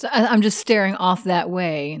 So I'm just staring off that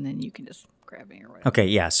way, and then you can just grab me or whatever. Okay,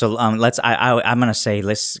 yeah. So let's. I'm gonna say,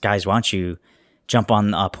 guys. Why don't you jump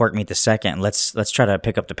on Pork Meat the Second? Let's try to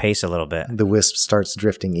pick up the pace a little bit. The wisp starts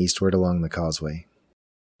drifting eastward along the causeway.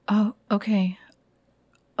 Oh, okay.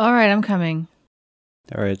 All right, I'm coming.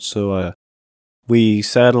 All right, so we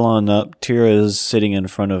saddle on up. Tira's sitting in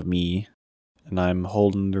front of me, and I'm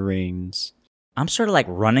holding the reins. I'm sort of like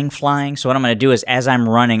running, flying. So what I'm gonna do is, as I'm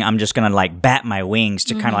running, I'm just gonna like bat my wings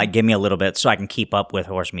to kind of like give me a little bit, so I can keep up with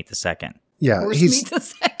Horse Meat the Second. Yeah, Horse he's meat the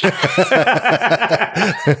second.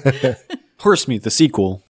 Horse Meat, the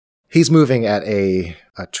sequel. he's moving at a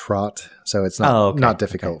trot, so it's not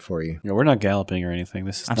difficult for you. Yeah, we're not galloping or anything.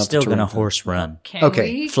 This is I'm not still the gonna Toronto. horse run. Can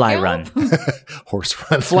Okay. we Fly gallop? Horse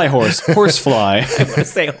run. Fly horse. Horse fly. I'm gonna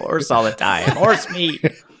say horse all the time. Horse meat.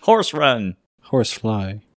 Horse run. Horse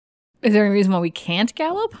fly. Is there any reason why we can't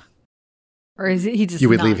gallop? Or is it he just You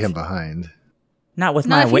would not? leave him behind. Not with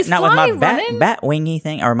Not my if he's not with my fly running. bat wingy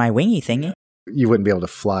thing or my wingy thingy. You wouldn't be able to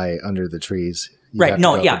fly under the trees. You'd Right. have to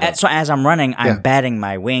No. go Yeah. up above. So as I'm running, I'm Yeah. batting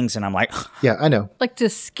my wings, and I'm like, Yeah, I know. Like to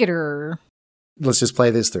skitter. Let's just play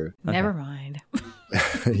this through. Never mind.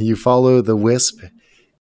 You follow the wisp.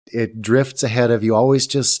 It drifts ahead of you, always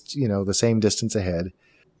just, the same distance ahead.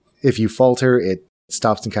 If you falter, it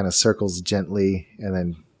stops and kind of circles gently and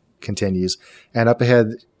then continues. And up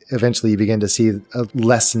ahead, eventually you begin to see a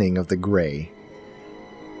lessening of the gray.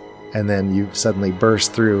 And then you suddenly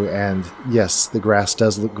burst through, and yes, the grass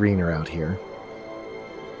does look greener out here.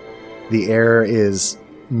 The air is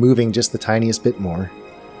moving just the tiniest bit more,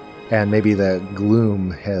 and maybe the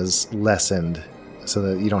gloom has lessened so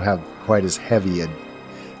that you don't have quite as heavy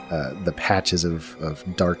the patches of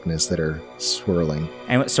darkness that are swirling.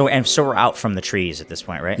 and so we're out from the trees at this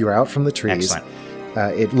point, right? You're out from the trees.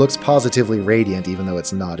 Excellent. It looks positively radiant, even though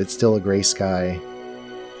it's not. It's still a gray sky.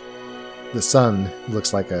 The sun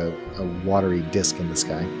looks like a watery disk in the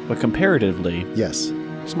sky. But comparatively, Yes,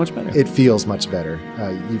 it's much better. it feels much better.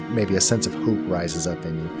 Maybe a sense of hope rises up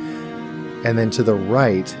in you. And then to the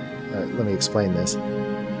right, let me explain this.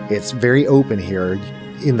 It's very open here.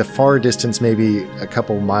 In the far distance, maybe a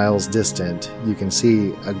couple miles distant, you can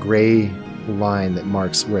see a gray line that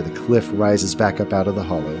marks where the cliff rises back up out of the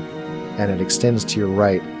hollow, and it extends to your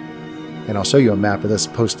right. And I'll show you a map of this,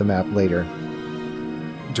 post a map later.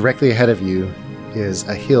 Directly ahead of you is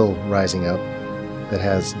a hill rising up that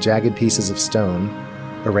has jagged pieces of stone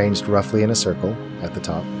arranged roughly in a circle at the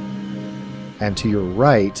top. And to your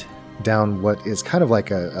right, down what is kind of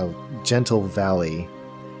like a gentle valley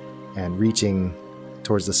and reaching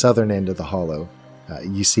towards the southern end of the hollow,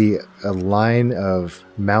 you see a line of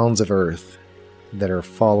mounds of earth that are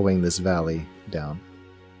following this valley down.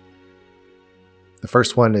 The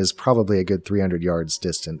first one is probably a good 300 yards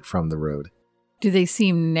distant from the road. Do they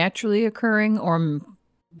seem naturally occurring or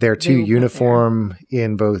They're too They will get uniform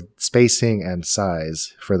in both spacing and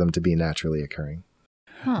size for them to be naturally occurring.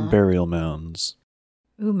 Burial mounds.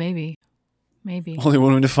 Ooh, maybe. Maybe. Only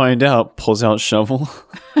one way to find out. Pulls out shovel.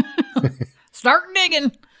 Start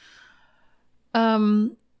digging.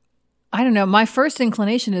 I don't know. My first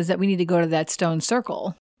inclination is that we need to go to that stone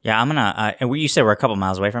circle. Yeah, I'm gonna. You said we're a couple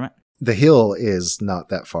miles away from it. The hill is not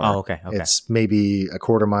that far. Oh, okay. It's maybe a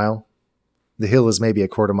quarter mile. The hill is maybe a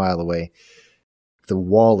quarter mile away. The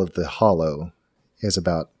wall of the hollow is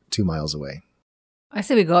about 2 miles away. I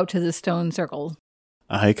say we go up to the stone circle.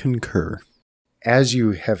 I concur. As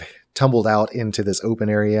you have tumbled out into this open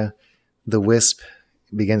area, the wisp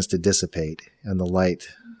begins to dissipate and the light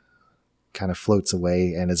kind of floats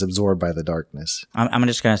away and is absorbed by the darkness. I'm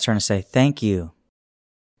just gonna turn and say thank you.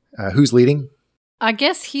 Who's leading? I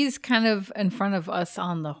guess he's kind of in front of us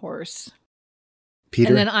on the horse. Peter?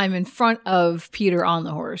 And then I'm in front of Peter on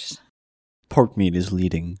the horse. Pork meat is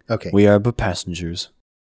leading. Okay. We are but passengers.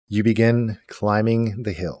 You begin climbing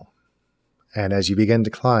the hill. And as you begin to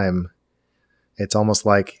climb, it's almost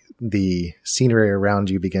like the scenery around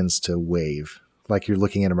you begins to wave, like you're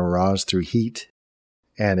looking at a mirage through heat.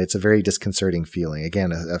 And it's a very disconcerting feeling.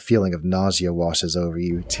 Again, a feeling of nausea washes over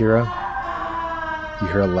you. Tira, you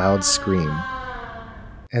hear a loud scream.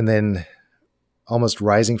 And then, almost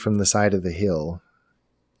rising from the side of the hill,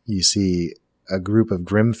 you see a group of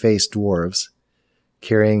grim-faced dwarves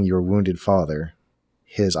carrying your wounded father.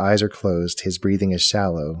 His eyes are closed, his breathing is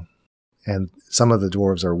shallow, and some of the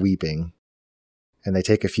dwarves are weeping. And they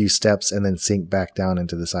take a few steps and then sink back down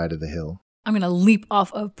into the side of the hill. I'm going to leap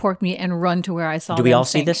off of Pork Meat and run to where I saw Do we them all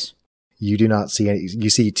see sink. this? You do not see any. You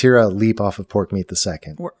see Tira leap off of Pork Meat the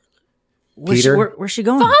second. Where's she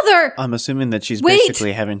going? Father! I'm assuming that she's Wait!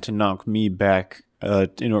 basically having to knock me back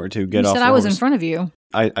in order to get You off. said the I was in horse. front of you.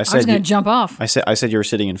 I I was said going to jump off. I said you were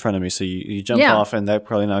sitting in front of me, so you jump Yeah. off, and that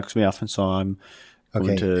probably knocks me off, and so I'm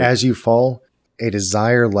going Okay, to. as you fall, a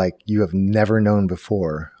desire like you have never known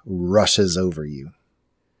before rushes over you.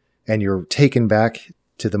 And you're taken back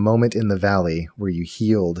to the moment in the valley where you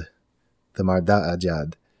healed the Marda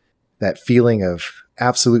Ajad. That feeling of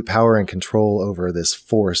absolute power and control over this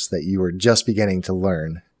force that you were just beginning to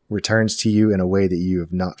learn returns to you in a way that you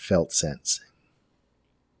have not felt since.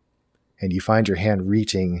 And you find your hand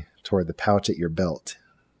reaching toward the pouch at your belt,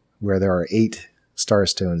 where there are 8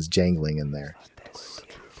 starstones jangling in there.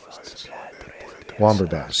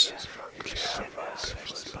 Womberbash.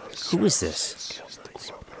 Who is this?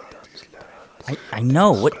 I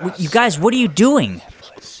know. What you guys, what are you doing?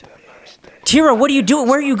 Tira, what are you doing?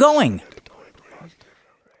 Where are you going?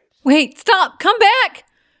 Wait, stop! Come back!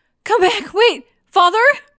 Come back! Wait! Father?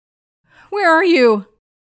 Where are you?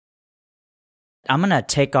 I'm going to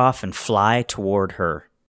take off and fly toward her.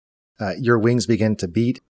 Your wings begin to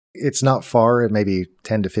beat. It's not far, maybe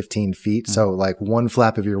 10 to 15 feet. So like one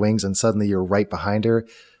flap of your wings and suddenly you're right behind her.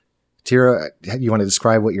 Tira, you want to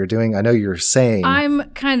describe what you're doing? I know you're saying... I'm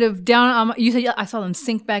kind of down on you said I saw them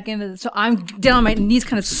sink back into the, so I'm down on my knees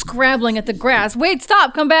kind of scrabbling at the grass. Wait,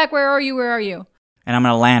 stop! Come back! Where are you? Where are you? And I'm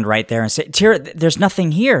going to land right there and say, Tira, there's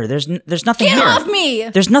nothing here. There's nothing Get here. off me!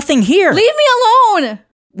 There's nothing here. Leave me alone!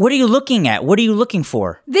 What are you looking at? What are you looking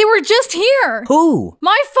for? They were just here! Who?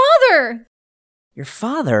 My father! Your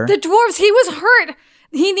father? The dwarves, he was hurt.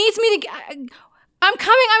 He needs me to... I'm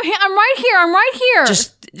coming. I'm right here. I'm right here.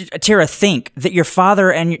 Just, Tira, think that your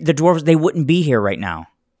father and the dwarves, they wouldn't be here right now.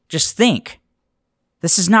 Just think.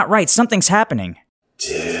 This is not right. Something's happening.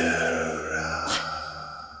 Tira.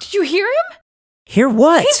 Did you hear him? Hear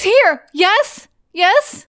what? He's here. Yes?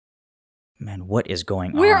 Yes? Man, what is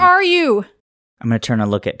going Where on? are you? I'm going to turn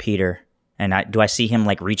and look at Peter. And do I see him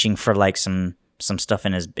like reaching for like some stuff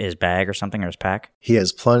in his bag or something, or his pack? He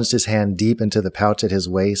has plunged his hand deep into the pouch at his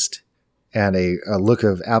waist, and a look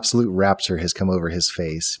of absolute rapture has come over his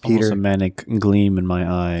face. Almost Peter, a manic gleam in my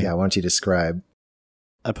eye. yeah, why don't you describe?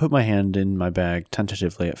 I put my hand in my bag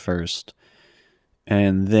tentatively at first,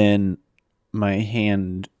 and then my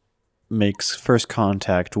hand makes first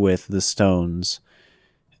contact with the stones,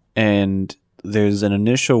 and there's an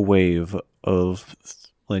initial wave of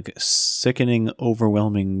like sickening,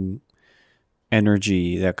 overwhelming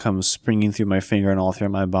energy that comes springing through my finger and all through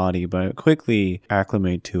my body, but I quickly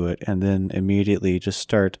acclimate to it and then immediately just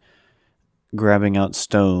start grabbing out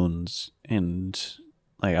stones, and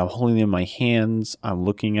like I'm holding them in my hands, I'm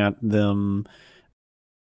looking at them,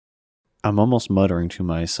 I'm almost muttering to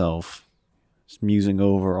myself, just musing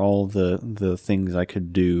over all the things I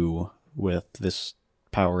could do with this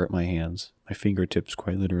power at my hands, my fingertips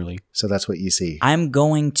quite literally. So that's what you see. I'm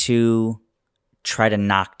going to try to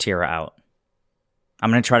knock Tira out. I'm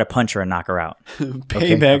going to try to punch her and knock her out.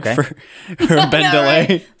 Payback okay. for her Ben Yeah,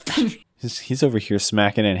 delay. right. He's over here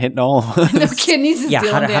smacking and hitting all of us. No kidneys is Yeah,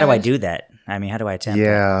 dealing how do I damage. do that? I mean, how do I attempt that?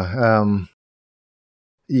 Yeah,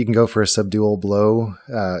 you can go for a subdual blow.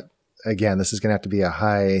 Again, this is going to have to be a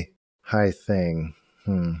high thing.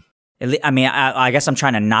 I mean, I guess I'm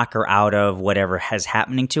trying to knock her out of whatever has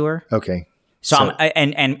happening to her. Okay. So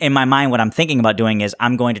and in my mind, what I'm thinking about doing is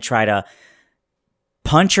I'm going to try to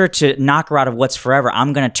punch her to knock her out of what's forever.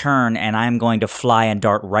 I'm going to turn and I'm going to fly and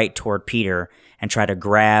dart right toward Peter and try to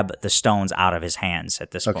grab the stones out of his hands at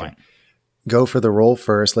this Okay. point. Go for the roll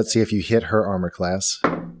first. Let's see if you hit her armor class.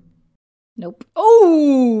 Nope.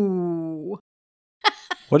 Oh!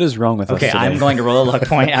 What is wrong with us Okay, today? I'm going to roll a luck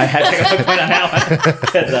point. I had to go luck point on that one.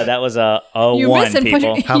 'Cause, that was a You 1, miss and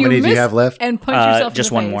people. punch. How many do you miss have left? And punch yourself. Just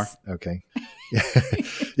in the one face. more. Okay.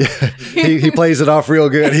 Yeah. He plays it off real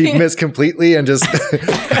good. He missed completely and just...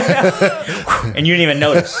 And you didn't even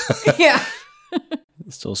notice. Yeah.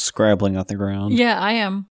 Still scrabbling on the ground. Yeah, I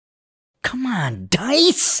am. Come on,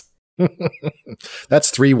 dice.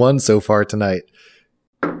 That's 3-1 so far tonight.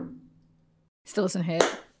 Still doesn't hit.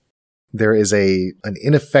 there is an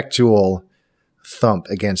ineffectual thump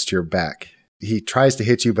against your back. He tries to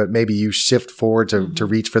hit you, but maybe you shift forward to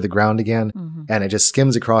reach for the ground again, and it just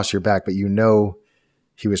skims across your back, but you know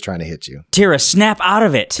he was trying to hit you. Tira, snap out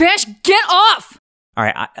of it. Bash, get off! All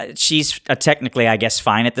right, she's technically, I guess,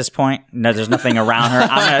 fine at this point. No, there's nothing around her.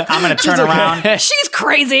 I'm gonna turn around, She's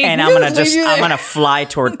crazy. and I'm gonna fly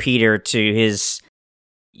toward Peter to his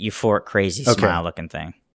euphoric, crazy smile looking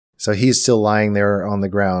thing. So he's still lying there on the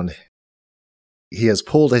ground. He has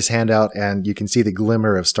pulled his hand out, and you can see the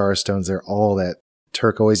glimmer of starstones. They're all that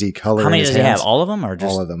turquoisey color. How many in his does he hands. have? All of them, or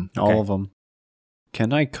just All of them. All of them.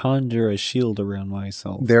 Can I conjure a shield around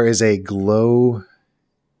myself? There is a glow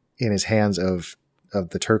in his hands of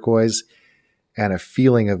the turquoise, and a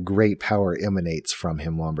feeling of great power emanates from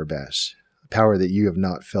him, Womberbash. Power that you have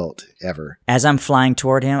not felt ever. As I'm flying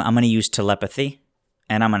toward him, I'm gonna use telepathy,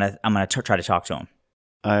 and I'm gonna try to talk to him.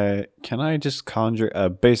 Can I just conjure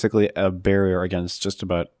basically a barrier against just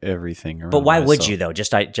about everything? But why would myself? you though?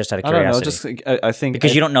 Just out of curiosity. I don't know. Just I think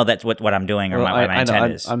because you don't know that's what I'm doing or well, my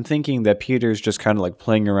intent is. I'm thinking that Peter's just kind of like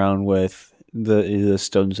playing around with the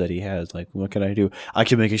stones that he has. Like, what can I do? I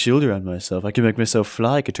can make a shield around myself. I can make myself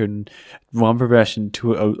fly. I could turn Womberbash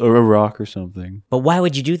into a rock or something. But why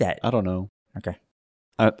would you do that? I don't know. Okay.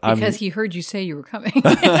 Because he heard you say you were coming.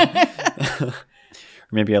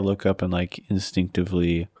 Maybe I look up and like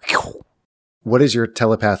instinctively. What is your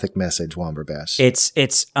telepathic message, Womberbash?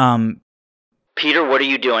 It's Peter, what are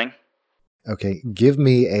you doing? Okay, give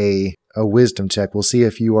me a wisdom check. We'll see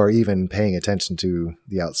if you are even paying attention to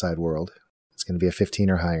the outside world. It's going to be a 15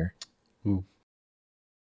 or higher. Ooh.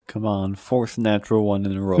 Come on, 4th natural one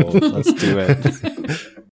in a row. Let's do it.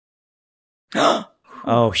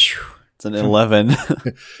 Oh, phew. It's an 11.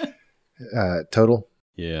 Total?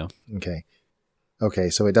 Yeah.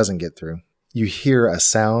 Okay, so it doesn't get through. You hear a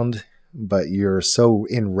sound, but you're so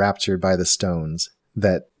enraptured by the stones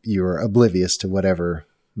that you're oblivious to whatever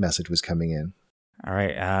message was coming in. All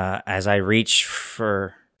right. As I reach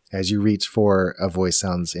for... As you reach for, a voice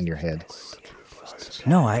sounds in your head.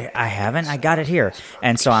 No, I haven't. I got it here.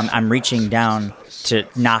 And so I'm reaching down to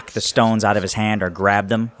knock the stones out of his hand or grab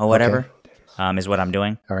them or whatever, is what I'm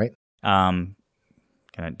doing. All right.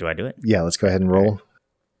 Do I do it? Yeah, let's go ahead and roll.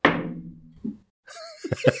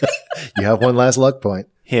 You have one last luck point.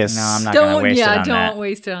 Hiss. No, I'm not going to waste it on that. Don't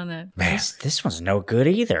waste it on that. This one's no good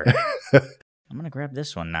either. I'm going to grab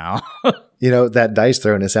this one now. You know, that dice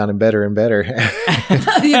throwing is sounding better and better.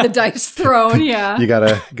 The dice thrown, yeah. You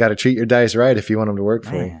gotta treat your dice right if you want them to work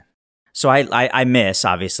for you. Man. So I miss,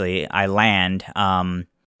 obviously. I land. I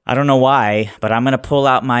don't know why, but I'm going to pull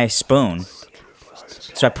out my spoon.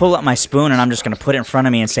 So I pull out my spoon, and I'm just going to put it in front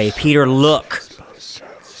of me and say, Peter, look.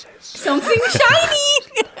 Something shiny!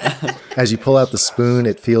 As you pull out the spoon,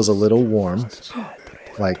 it feels a little warm,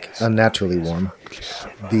 like unnaturally warm.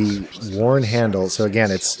 The worn handle, so again,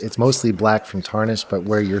 it's mostly black from tarnish, but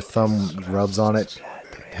where your thumb rubs on it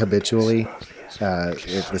habitually,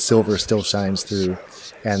 the silver still shines through,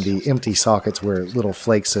 and the empty sockets where little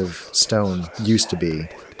flakes of stone used to be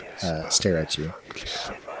stare at you.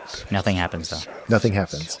 Nothing happens, though. Nothing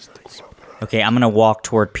happens. Okay, I'm going to walk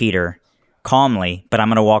toward Peter calmly, but I'm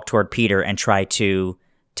going to walk toward Peter and try to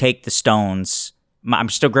take the stones. I'm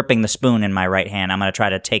still gripping the spoon in my right hand. I'm going to try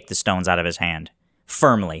to take the stones out of his hand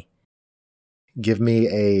firmly. Give me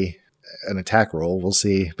an attack roll. We'll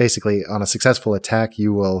see. Basically, on a successful attack,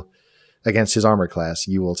 you will, against his armor class,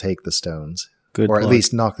 you will take the stones. Good or luck. at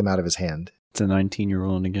least knock them out of his hand. It's a 19 you're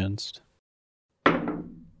rolling against.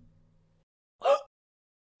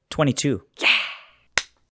 22. Yeah.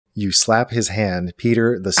 You slap his hand.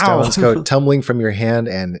 Peter, the stones go tumbling from your hand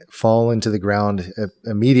and fall into the ground,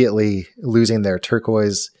 immediately losing their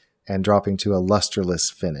turquoise and dropping to a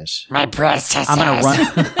lusterless finish. I'm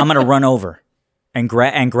gonna run over and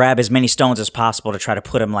grab as many stones as possible to try to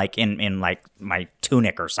put them like in like my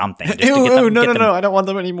tunic or something. Just to get them, No, I don't want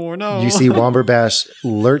them anymore. No. You see Womberbash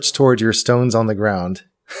lurch toward your stones on the ground.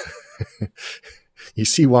 You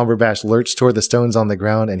see Womberbash lurch toward the stones on the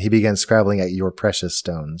ground, and he begins scrabbling at your precious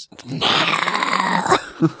stones.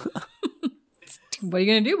 What are you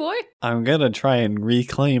going to do, boy? I'm going to try and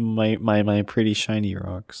reclaim my pretty shiny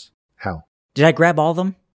rocks. How? Did I grab all of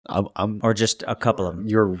them? I'm Or just a couple of them?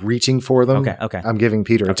 You're reaching for them? Okay. I'm giving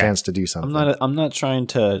Peter a chance to do something. I'm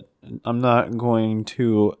not going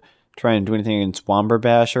to try and do anything against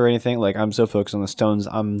Womberbash or anything. Like, I'm so focused on the stones,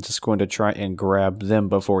 I'm just going to try and grab them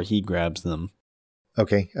before he grabs them.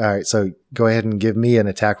 Okay, all right, so go ahead and give me an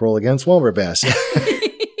attack roll against Womberbash.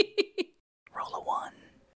 Roll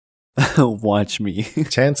a 1. Watch me.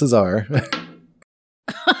 Chances are.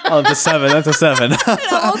 Oh, it's a 7. That's a 7.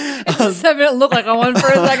 It's a 7. It looked like a 1 for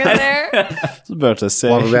a second there. I was about to say.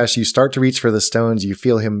 Womberbash, you start to reach for the stones. You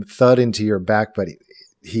feel him thud into your back, but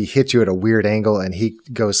he hits you at a weird angle, and he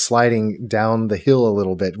goes sliding down the hill a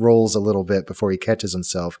little bit, rolls a little bit before he catches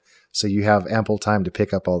himself. So you have ample time to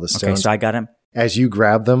pick up all the stones. Okay, so I got him. As you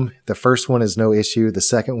grab them, the first one is no issue. The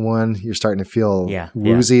second one, you're starting to feel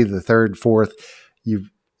woozy. Yeah. The third, fourth, you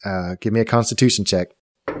give me a constitution check.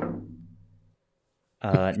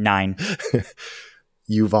 9.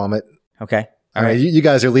 You vomit. Okay. All right, you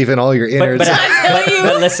guys are leaving all your innards.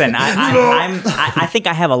 But listen, I think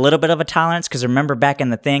I have a little bit of a tolerance because remember back in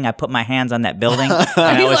the thing, I put my hands on that building and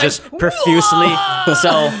I was just profusely. Whoa!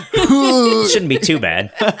 So it shouldn't be too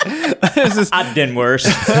bad. I've done worse.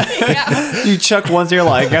 You chuck once, you're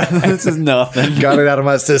like, this is nothing. Got it out of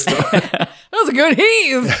my system. That was a good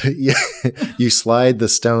heave. You slide the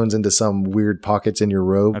stones into some weird pockets in your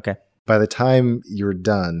robe. Okay. By the time you're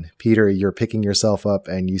done, Peter, you're picking yourself up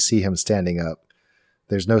and you see him standing up.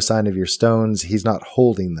 There's no sign of your stones. He's not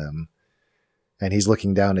holding them. And he's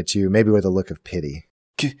looking down at you, maybe with a look of pity.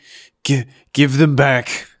 Give them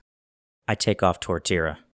back. I take off toward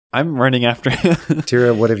Tira. I'm running after him.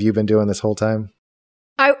 Tira, what have you been doing this whole time?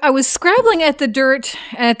 I was scrabbling at the dirt,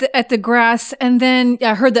 at the grass, and then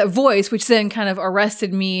I heard that voice, which then kind of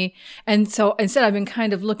arrested me. And so instead, I've been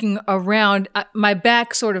kind of looking around, my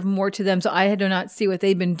back sort of more to them, so I do not see what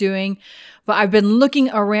they've been doing. But I've been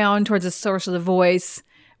looking around towards the source of the voice,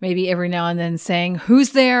 maybe every now and then saying,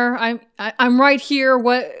 "Who's there? I'm right here.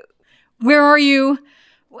 Where are you?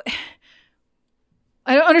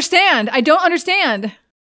 I don't understand."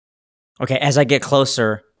 Okay, as I get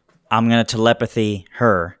closer, I'm going to telepathy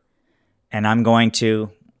her, and I'm going to,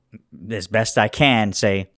 as best I can,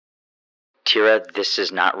 say, Tira, this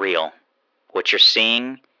is not real. What you're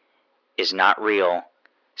seeing is not real.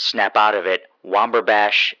 Snap out of it.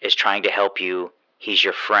 Womberbash is trying to help you. He's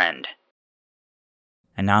your friend.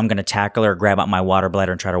 And now I'm going to tackle her, grab out my water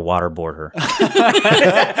bladder, and try to waterboard her.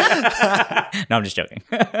 No, I'm just joking.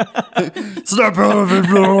 Snap out of it.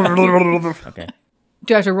 Okay.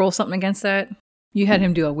 Do I have to roll something against that? You had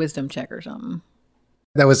him do a wisdom check or something.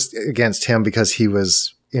 That was against him because he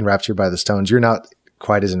was enraptured by the stones. You're not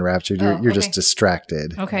quite as enraptured. You're just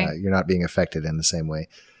distracted. Okay. You're not being affected in the same way.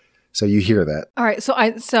 So you hear that. All right. So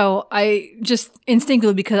I just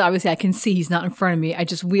instinctively, because obviously I can see he's not in front of me, I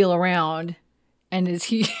just wheel around. And is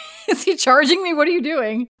he charging me? What are you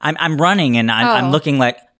doing? I'm running and I'm looking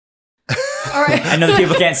like. All right. I know that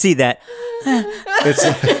people can't see that. It's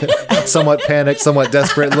a somewhat panicked, somewhat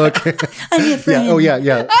desperate look. I'm your friend. Yeah. Oh, yeah.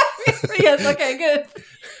 Yes. Okay.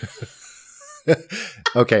 Good.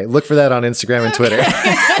 Okay. Look for that on Instagram and Twitter.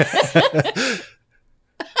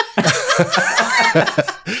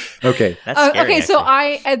 Okay. That's scary, okay. So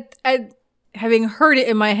actually. I having heard it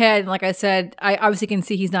in my head, like I said, I obviously can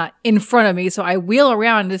see he's not in front of me. So I wheel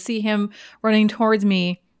around to see him running towards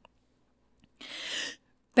me.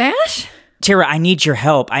 Bash? Tira, I need your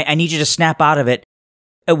help. I need you to snap out of it.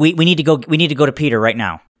 We need to go to Peter right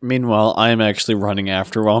now. Meanwhile, I'm actually running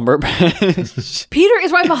after Womberbash. Peter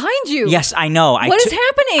is right behind you. Yes, I know. What is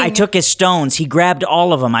happening? I took his stones. He grabbed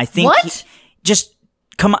all of them. I think. What? Just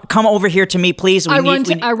come over here to me, please. I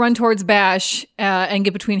run towards Bash and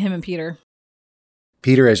get between him and Peter.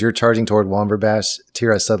 Peter, as you're charging toward Womberbash,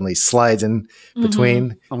 Tira suddenly slides in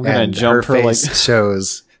between. I'm gonna and jump her her face like-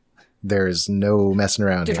 shows there's no messing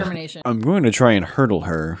around here. Determination. I'm going to try and hurdle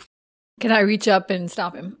her. Can I reach up and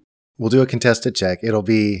stop him? We'll do a contested check. It'll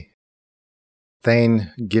be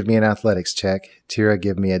Thane, give me an athletics check. Tira,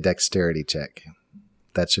 give me a dexterity check.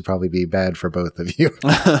 That should probably be bad for both of you.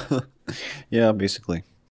 Yeah, basically.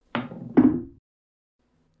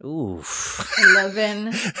 Oof.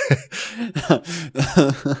 11.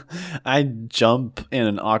 I jump in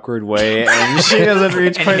an awkward way, and she doesn't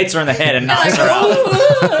reach And quite. hits her in the head and knocks her out.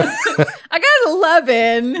 I got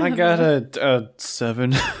 11. I got a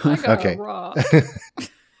 7. I got Okay. a rock.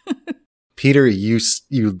 Peter, you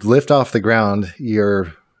lift off the ground.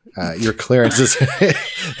 Your clearance is about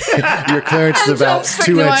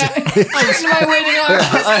 2 inches. I'm just my waiting arm.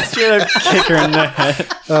 I should kick her in the head.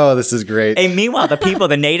 Oh, this is great. Hey, meanwhile,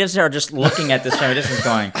 the natives are just looking at this from a distance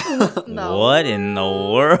going, No. what in the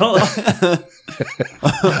world?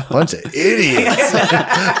 Bunch of idiots.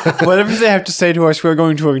 Whatever they have to say to us, we're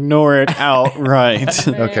going to ignore it outright.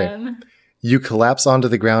 Okay. Man. You collapse onto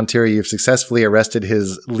the ground, Tira. You've successfully arrested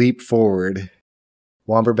his leap forward.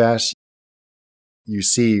 Womberbash, you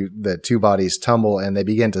see the two bodies tumble and they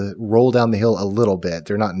begin to roll down the hill a little bit.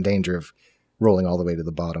 They're not in danger of rolling all the way to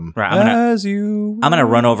the bottom. Right, I'm gonna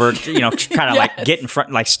run over, kind of like get in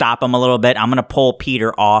front, like stop him a little bit. I'm gonna pull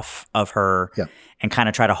Peter off of her and kind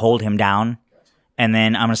of try to hold him down. And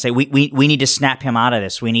then I'm gonna say, we need to snap him out of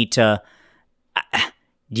this. We need to.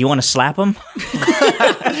 Do you want to slap him?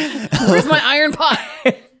 Where's my iron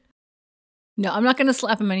pie? No, I'm not gonna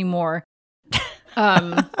slap him anymore.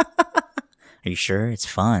 Are you sure? It's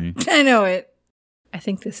fun. I know it. I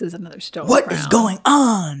think this is another stone. What crown. is going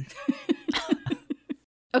on?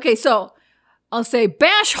 Okay, so I'll say,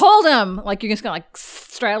 Bash, hold him. Like, you're just going to, like,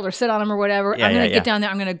 straddle or sit on him or whatever. Yeah, I'm going to get down there.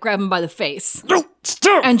 I'm going to grab him by the face. No,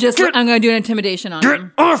 stop! And I'm going to do an intimidation on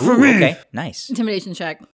him. Off of me! Okay, nice. Intimidation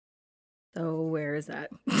check. So, where is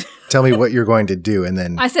that? Tell me what you're going to do, and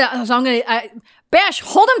then... I said, so I'm going to... Bash,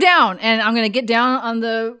 hold him down. And I'm going to get down on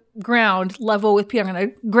the ground, level with Peter. I'm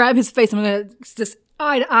going to grab his face. I'm going to just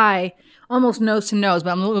eye to eye, almost nose to nose,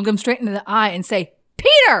 but I'm going to look him straight into the eye and say,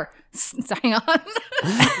 Peter! So hang on.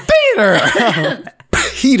 Peter!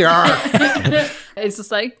 Peter! It's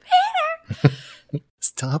just like, Peter!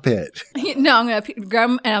 Stop it. No, I'm going to grab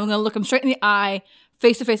him and I'm going to look him straight in the eye,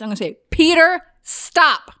 face to face. I'm going to say, Peter,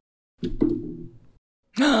 stop.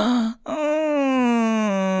 No.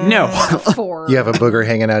 4. You have a booger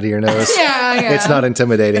hanging out of your nose. Yeah. It's not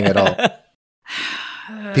intimidating at all.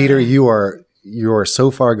 Peter, you are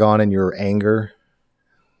so far gone in your anger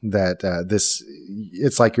that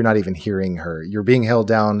it's like you're not even hearing her. You're being held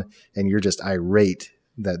down and you're just irate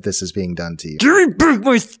that this is being done to you. Give me back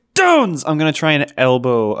my stones! I'm going to try and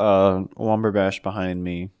elbow Womberbash behind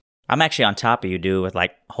me. I'm actually on top of you, dude, with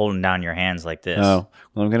like holding down your hands like this. Oh,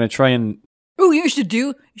 well, I'm going to try and... Ooh, you should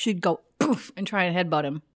go poof and try and headbutt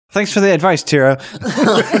him. Thanks for the advice, Tira.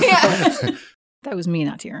 Yeah. That was me,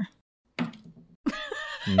 not Tira.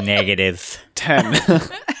 Negative 10.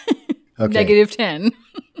 Okay. -10.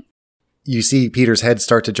 You see Peter's head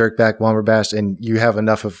start to jerk back, Womberbash, and you have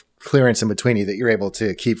enough of clearance in between you that you're able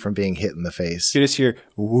to keep from being hit in the face. You just hear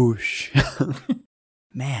whoosh.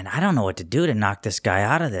 Man, I don't know what to do to knock this guy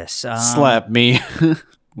out of this. Slap me.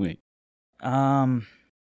 Wait.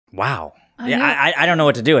 Wow. I don't know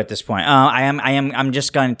what to do at this point. I'm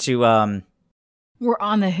just going to. We're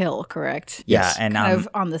on the hill, correct? Yeah, and kind of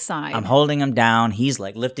on the side. I'm holding him down. He's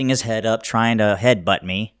like lifting his head up, trying to headbutt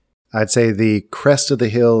me. I'd say the crest of the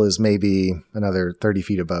hill is maybe another 30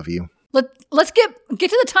 feet above you. Let's get to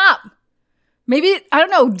the top. Maybe, I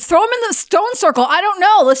don't know, throw him in the stone circle. I don't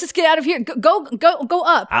know. Let's just get out of here. Go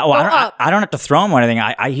up. I don't have to throw him or anything.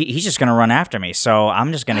 He's just going to run after me. So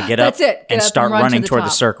I'm just going to get up and start running toward the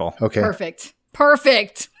circle. Okay.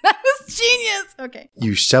 Perfect. That was genius. Okay.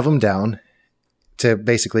 You shove him down to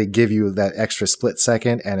basically give you that extra split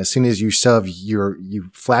second. And as soon as you shove,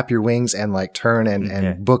 you flap your wings and like turn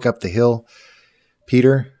and book up the hill.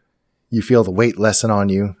 Peter, you feel the weight lessen on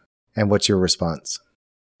you. And what's your response?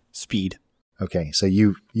 Speed. Okay, so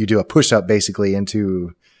you do a push-up basically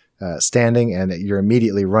into standing, and you're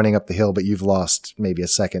immediately running up the hill, but you've lost maybe a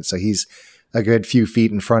second. So he's a good few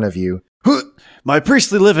feet in front of you. My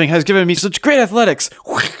priestly living has given me such great athletics.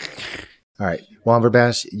 All right,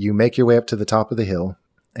 Womberbash, you make your way up to the top of the hill,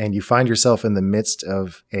 and you find yourself in the midst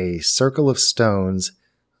of a circle of stones,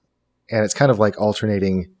 and it's kind of like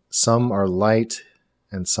alternating. Some are light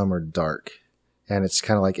and some are dark. And it's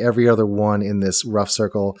kind of like every other one in this rough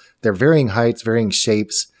circle. They're varying heights, varying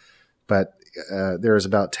shapes, but there's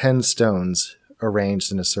about 10 stones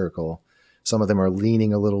arranged in a circle. Some of them are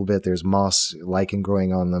leaning a little bit. There's moss lichen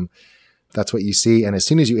growing on them. That's what you see. And as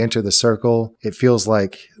soon as you enter the circle, it feels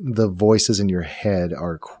like the voices in your head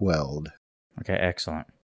are quelled. Okay, excellent.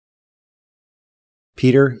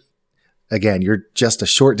 Peter, again, you're just a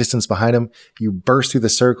short distance behind him. You burst through the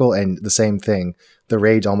circle and the same thing. The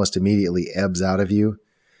rage almost immediately ebbs out of you,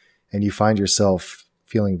 and you find yourself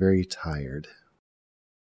feeling very tired.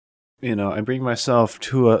 I bring myself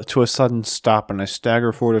to a sudden stop, and I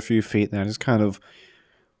stagger forward a few feet, and I just kind of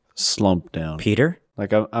slump down. Peter?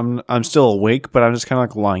 Like I'm still awake, but I'm just kind of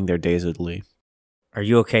like lying there dazedly. Are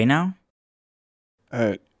you okay now?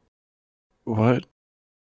 What?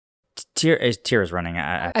 Tira's running.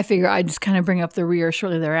 I figure I'd just kind of bring up the rear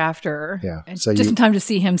shortly thereafter. Yeah. So just in time to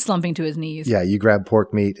see him slumping to his knees. Yeah, you grab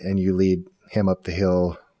Pork Meat and you lead him up the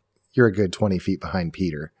hill. You're a good 20 feet behind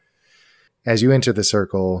Peter. As you enter the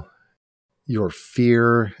circle, your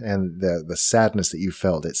fear and the sadness that you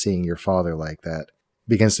felt at seeing your father like that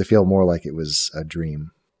begins to feel more like it was a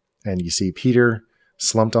dream. And you see Peter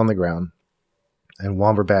slumped on the ground and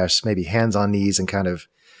Womberbash maybe hands on knees and kind of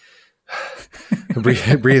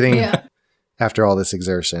breathing after all this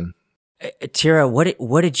exertion. Tira,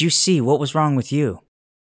 what did you see? What was wrong with you?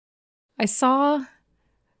 I saw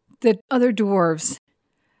the other dwarves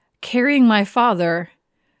carrying my father.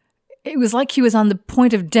 It was like he was on the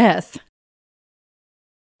point of death.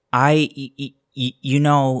 You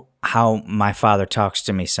know how my father talks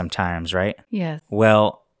to me sometimes, right? Yes.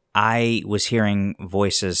 Well, I was hearing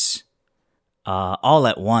voices all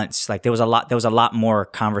at once. Like there was a lot more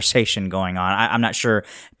conversation going on. I'm not sure.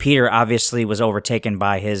 Peter obviously was overtaken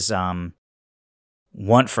by his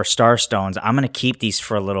want for Starstones. I'm going to keep these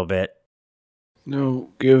for a little bit. No,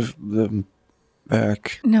 give them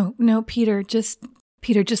back. No, Peter, just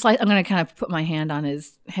like, I'm going to kind of put my hand on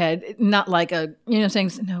his head. Not like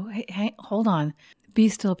saying, no, hey, hold on. Be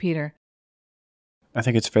still, Peter. I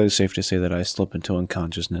think it's fairly safe to say that I slip into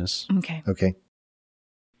unconsciousness. Okay.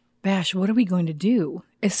 Bash, what are we going to do?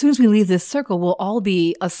 As soon as we leave this circle, we'll all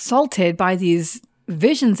be assaulted by these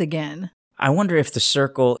visions again. I wonder if the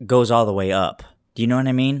circle goes all the way up. Do you know what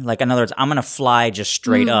I mean? Like, in other words, I'm going to fly just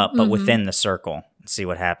straight up, but within the circle and see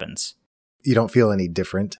what happens. You don't feel any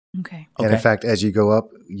different. Okay. And in fact, as you go up,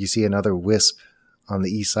 you see another wisp on the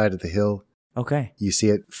east side of the hill. Okay. You see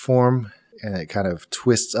it form, and it kind of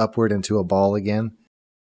twists upward into a ball again.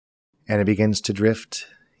 And it begins to drift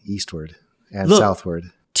eastward and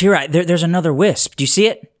southward. Tira, there's another wisp. Do you see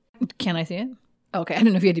it? Can I see it? Okay, I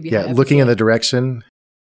don't know if you had to be Yeah, high looking in the direction.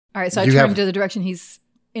 All right, so I turned to the direction he's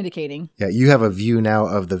indicating. Yeah, you have a view now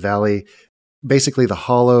of the valley. Basically, the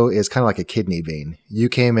hollow is kind of like a kidney vein. You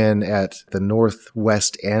came in at the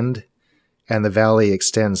northwest end, and the valley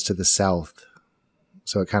extends to the south.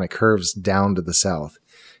 So it kind of curves down to the south.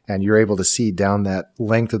 And you're able to see down that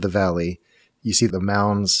length of the valley. You see the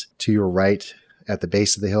mounds to your right at the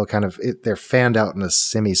base of the hill. They're fanned out in a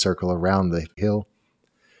semicircle around the hill.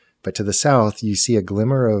 But to the south, you see a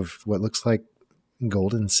glimmer of what looks like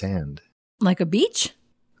golden sand. Like a beach?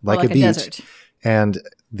 Like a beach. Desert? And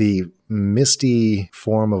the misty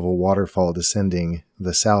form of a waterfall descending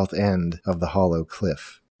the south end of the hollow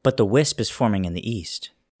cliff. But the wisp is forming in the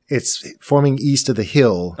east. It's forming east of the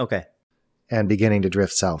hill. Okay. And beginning to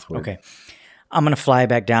drift southward. Okay. I'm going to fly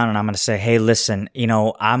back down and I'm going to say, hey, listen,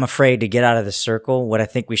 I'm afraid to get out of the circle. What I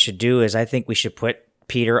think we should do is I think we should put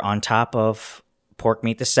Peter on top of Pork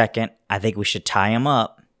Meat II. I think we should tie him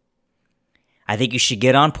up. I think you should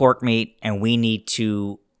get on Pork Meat and we need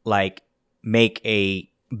to make a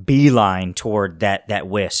beeline toward that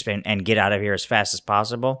wisp and get out of here as fast as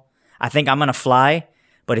possible. I think I'm going to fly,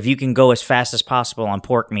 but if you can go as fast as possible on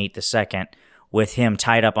Pork Meat II with him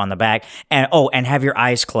tied up on the back and have your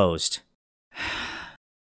eyes closed.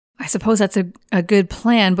 I suppose that's a good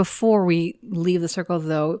plan before we leave the circle,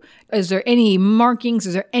 though. Is there any markings?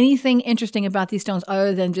 Is there anything interesting about these stones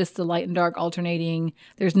other than just the light and dark alternating?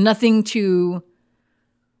 There's nothing to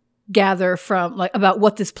gather from, about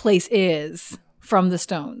what this place is from the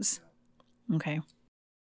stones. Okay.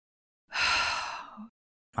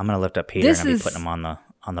 I'm going to lift up Peter and I'll be putting him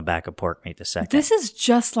on the back of Pork Meat II. This is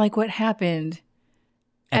just like what happened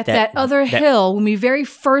at that other hill when we very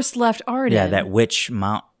first left Arden. Yeah, that witch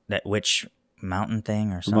mountain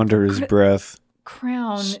thing or something. From under his breath.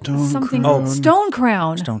 Crown. Stone something. crown. Oh, stone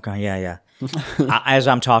crown. Stone crown, yeah. As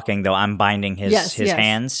I'm talking, though, I'm binding his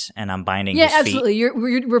hands and I'm binding his feet. Yeah,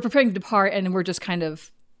 absolutely. We're preparing to depart and we're just kind of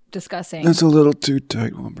discussing. That's a little too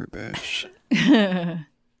tight, Wumberbash.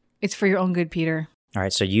 It's for your own good, Peter. All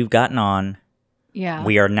right, so you've gotten on. Yeah.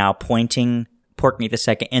 We are now pointing Pork Meat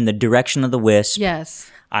II in the direction of the wisp. Yes.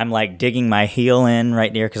 I'm digging my heel in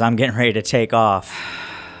right there because I'm getting ready to take off.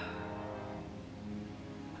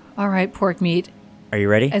 All right, Pork Meat. Are you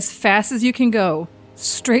ready? As fast as you can go,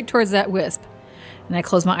 straight towards that wisp. And I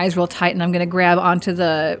close my eyes real tight, and I'm going to grab onto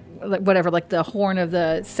the the horn of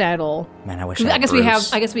the saddle. Man, I wish I guess we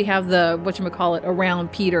have the whatchamacallit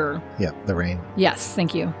around Peter. Yeah, the rain. Yes,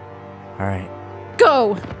 thank you. All right.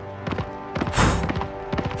 Go!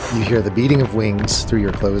 You hear the beating of wings through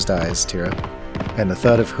your closed eyes, Tira, and the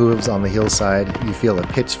thud of hooves on the hillside. You feel a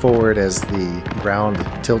pitch forward as the ground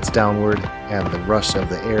tilts downward and the rush of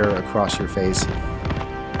the air across your face.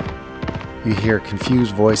 You hear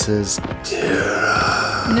confused voices.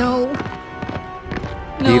 Tira. No.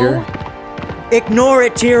 Peter. Ignore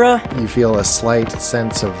it, Tira. You feel a slight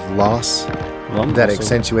sense of loss that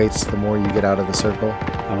accentuates the more you get out of the circle.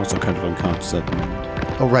 I'm also kind of unconscious at the moment.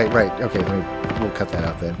 Oh, right. Okay, we'll cut that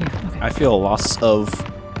out then. Yeah, okay. I feel a loss of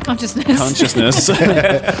consciousness.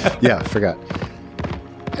 Yeah, forgot.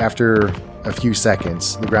 After a few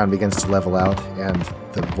seconds, the ground begins to level out, and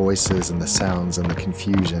the voices and the sounds and the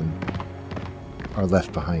confusion are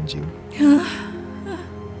left behind you.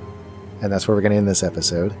 And that's where we're going to end this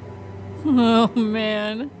episode. Oh,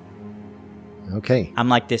 man. Okay. I'm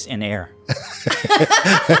like this in air.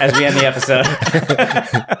 As we end the episode.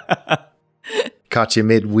 Caught you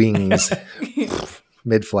mid-wings.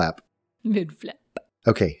 Mid-flap. Mid-flap.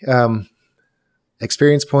 Okay.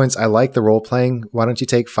 Experience points. I like the role-playing. Why don't you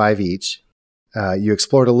take 5 each? You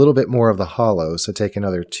explored a little bit more of the Hollow, so take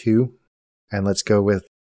another 2. And let's go with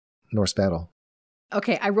Norse Battle.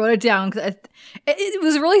 Okay, I wrote it down because it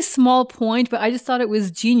was a really small point, but I just thought it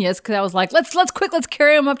was genius because I was like, let's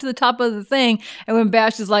carry him up to the top of the thing. And when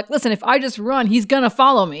Bash is like, listen, if I just run, he's gonna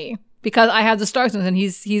follow me because I have the Starstones and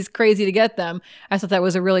he's crazy to get them. I thought that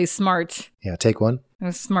was a really smart, Yeah, take 1.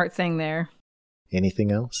 smart thing there.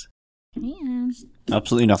 Anything else? Yeah,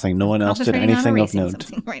 Absolutely nothing. No one else did anything of note.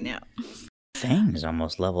 right now. Thing's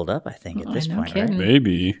almost leveled up, I think, at this no point, kidding. right?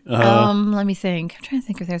 Maybe. Let me think. I'm trying to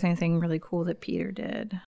think if there's anything really cool that Peter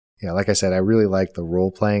did. Yeah, like I said, I really liked the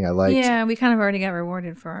role-playing. I liked... Yeah, we kind of already got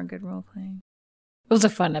rewarded for our good role playing. It was a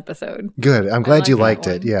fun episode. Good. I'm glad you liked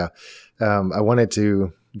liked that it. Yeah. I wanted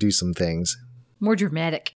to do some things. More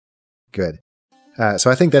dramatic. Good.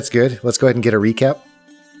 So I think that's good. Let's go ahead and get a recap.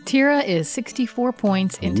 Tira is 64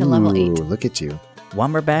 points into level 8. Ooh, look at you.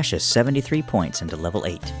 Womber Bash is 73 points into level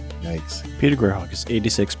 8. Nice. Peter Greyhawk is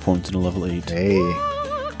 86 points into level 8. Hey,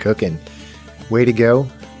 cooking. Way to go.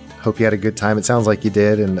 Hope you had a good time. It sounds like you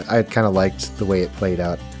did, and I kind of liked the way it played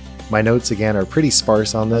out. My notes, again, are pretty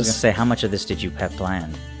sparse on I was going this. to say, how much of this did you have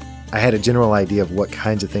planned? I had a general idea of what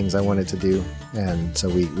kinds of things I wanted to do, and so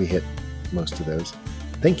we hit most of those.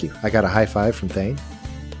 Thank you. I got a high five from Thane.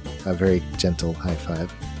 A very gentle high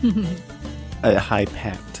five. A high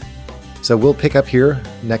pat. So we'll pick up here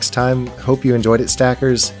next time. Hope you enjoyed it,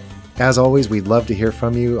 Stackers. As always, we'd love to hear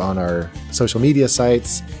from you on our social media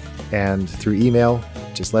sites and through email.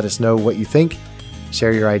 Just let us know what you think.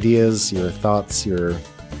 Share your ideas, your thoughts, your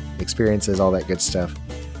experiences, all that good stuff.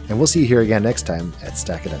 And we'll see you here again next time at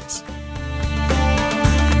Stack of Dice.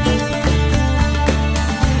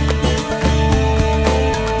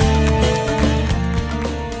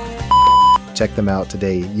 Check them out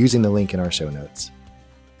today using the link in our show notes.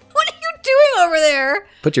 What are you doing over there?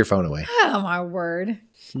 Put your phone away. Oh, my word.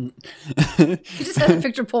 You just had a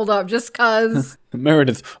picture pulled up just because.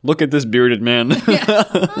 Meredith, look at this bearded man.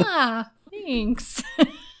 Ah, thanks.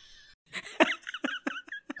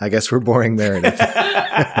 I guess we're boring Meredith.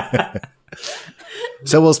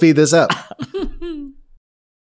 So we'll speed this up.